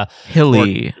more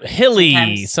Hilly.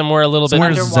 Sometimes somewhere a little bit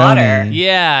underwater.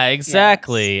 Yeah,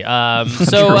 exactly.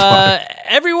 So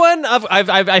everyone,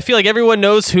 I feel like everyone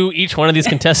knows who each one of these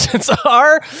contestants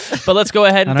are, but let's go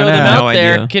ahead and I throw don't them know. out No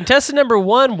there. idea. Contestant number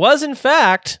 1 was in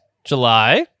fact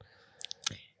July,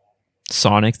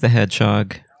 Sonic the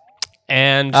Hedgehog.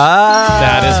 and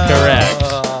that is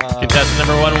correct. Contestant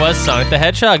number 1 was Sonic the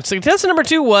Hedgehog. So contestant number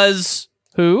 2 was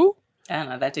who? I don't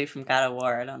know, that dude from God of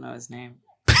War. I don't know his name.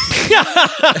 Yep.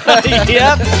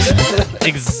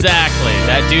 Exactly.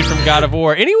 That dude from God of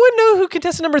War. Anyone know who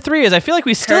contestant number 3 is? I feel like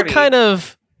we still Kirby. kind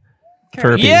of...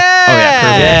 Kirby. Yeah! Oh,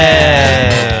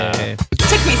 yeah, Kirby. Yay!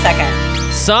 Took me a second.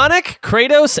 Sonic,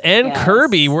 Kratos, and Yes.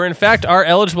 Kirby were in fact our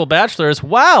eligible bachelors.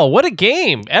 Wow, what a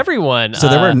game, everyone! So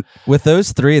there were with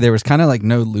those 3, there was kind of like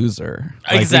no loser.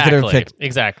 Like, we could have picked-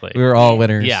 exactly. We were all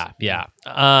winners. Yeah.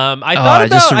 I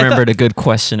just remembered a good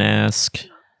question to ask.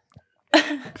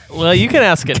 Well, you can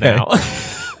ask it now.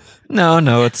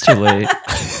 No, it's too late.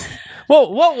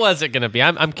 Well, what was it going to be?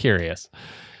 I'm curious.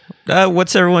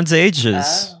 What's everyone's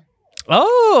ages?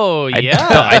 Oh, yeah.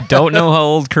 I don't know how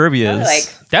old Kirby is.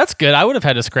 Like, That's good. I would have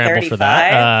had to scramble for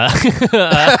 35?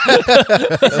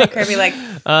 that. isn't Kirby like,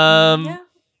 Um, yeah.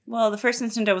 Well, the first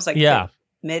Nintendo was like Yeah.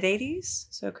 mid 80s.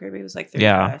 So Kirby was like 35.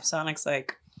 Yeah. Sonic's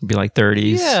like, Be like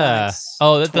 30s. yeah. Sonic's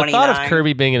Oh, the thought of 29.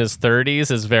 Kirby being in his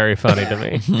 30s is very funny to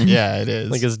me. Yeah, it is.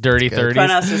 Like his dirty It's good. 30s.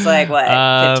 Kronos is like, what,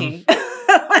 15?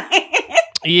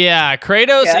 Yeah,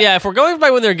 Kratos. Yeah. Yeah. If we're going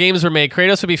by when their games were made,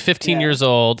 Kratos would be 15 Yeah. years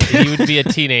old. He would be a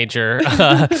teenager.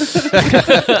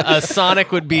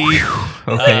 Sonic would be Okay,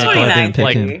 glad I didn't pick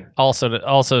like him. also in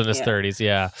his Yeah. 30s.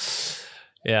 Yeah.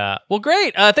 Yeah. Well,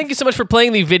 great. Thank you so much for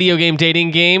playing the video game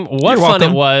dating game. What You're fun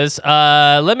it welcome. was.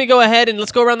 Let me go ahead and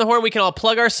let's go around the horn. We can all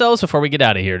plug ourselves before we get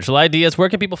out of here. July Diaz, where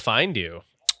can people find you?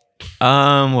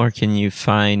 Where can you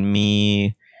find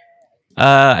me?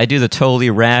 I do the Totally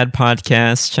Rad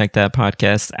podcast. Check that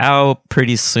podcast out.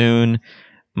 Pretty soon,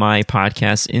 my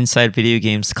podcast, Inside Video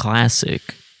Games Classic,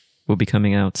 will be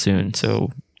coming out soon.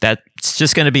 So That's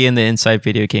just going to be in the Inside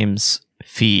Video Games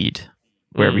feed,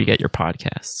 wherever you get your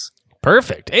podcasts.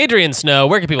 Perfect. Adrian Snow,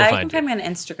 where can people You find can you? find me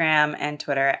on Instagram and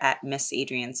Twitter at Miss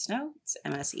Adrian Snow. It's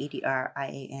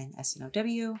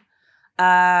MSEDRIANSNOW.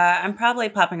 I'm probably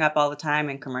popping up all the time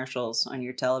in commercials on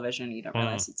your television. You don't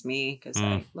realize it's me because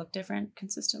I look different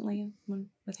consistently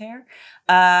with hair.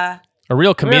 A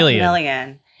real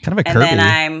chameleon. Kind of a And Kirby. then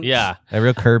I'm, Yeah. A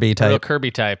real Kirby A real type.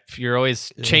 Kirby type. You're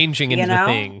always changing into you know,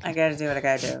 the thing. I gotta do what I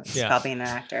gotta do. It's Yeah. called being an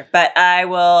actor. But I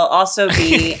will also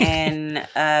be in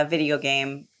a video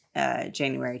game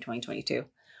January 2022.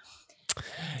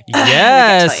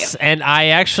 Yes, and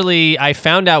I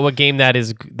found out what game that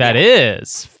is.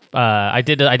 I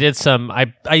did some.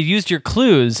 I used your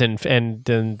clues and then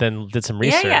did some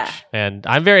research. Yeah. And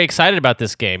I'm very excited about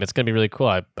this game. It's going to be really cool.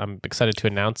 I'm excited to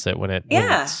announce it when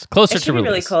it's closer It to should be release.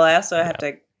 really cool. I also have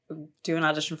to do an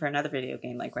audition for another video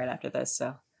game like right after this,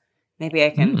 so maybe I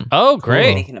can Oh,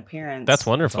 great! make an appearance. That's That's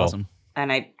wonderful. awesome. And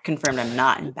I confirmed I'm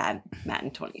not in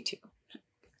Madden 22.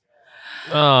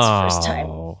 Oh, first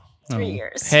time. 3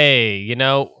 years. Hey,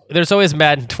 there's always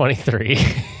Madden 23.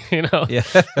 Yeah.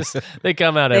 They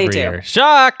come out They every do. year.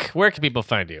 Shock. Where can people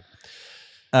find you?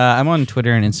 I'm on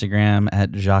Twitter and Instagram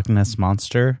at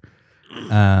JacquesMonster.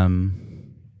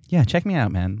 Yeah, check me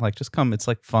out, man. Like, just come. It's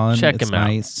like fun. Check it's him out.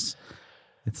 nice.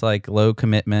 It's like low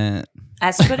commitment.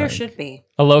 As Twitter should be.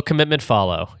 A low commitment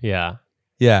follow. Yeah.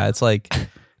 Yeah, it's like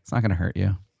it's not gonna hurt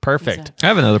you. Perfect. I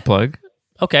have another plug.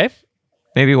 Okay.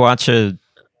 Maybe watch a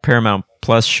Paramount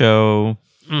Plus show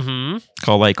Mm-hmm.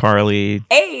 called iCarly.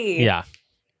 Hey! Yeah.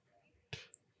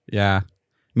 Yeah,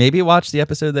 maybe watch the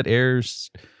episode that airs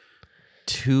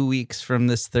 2 weeks from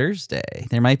this Thursday.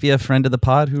 There might be a friend of the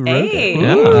pod who wrote Hey. it.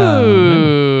 Yeah.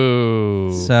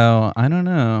 Ooh. So I don't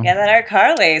know. Yeah, that Art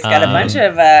Carly's got a bunch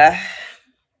of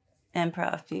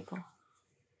improv people.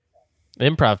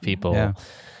 Improv people. Yeah.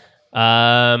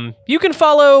 You can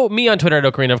follow me on Twitter at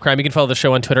Ocarina of Crime. You can follow the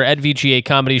show on Twitter at VGA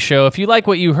Comedy Show. If you like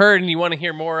what you heard and you want to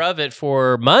hear more of it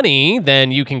for money,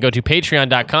 then you can go to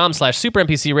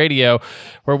patreon.com/SuperNPCRadio,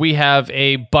 where we have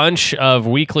a bunch of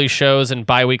weekly shows and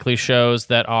bi-weekly shows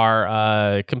that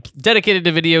are dedicated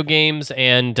to video games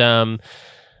and a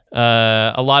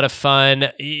lot of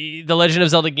fun. The Legend of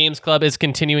Zelda Games Club is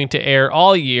continuing to air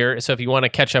all year, so if you want to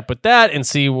catch up with that and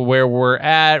see where we're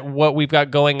at, what we've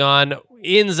got going on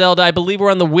in Zelda, I believe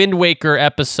we're on the Wind Waker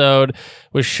episode,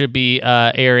 which should be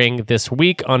airing this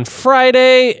week on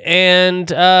Friday. And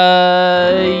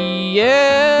yeah,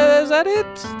 is that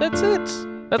it? That's it.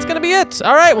 That's going to be it.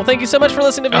 All right. Well, thank you so much for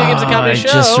listening to Video Games and Comedy I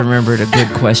Show. just remembered a good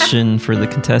question for the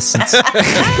contestants.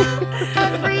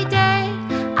 Every day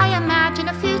I imagine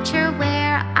a future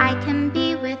where I can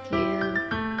be with you.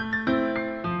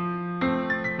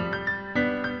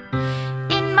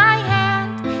 In my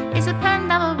hand is a pen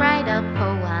that will write a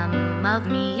poem of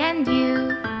me and you.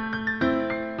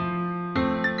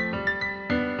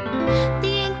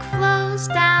 The ink flows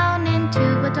down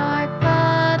into a dark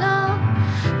puddle.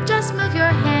 Just move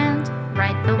your hand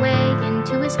right the way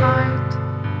into his heart.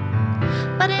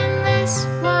 But in this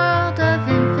world of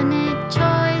infinite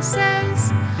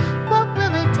choices, what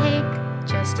will it take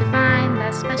just to find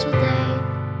that special day?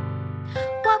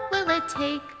 What will it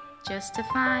take just to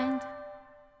find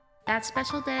that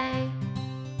special day?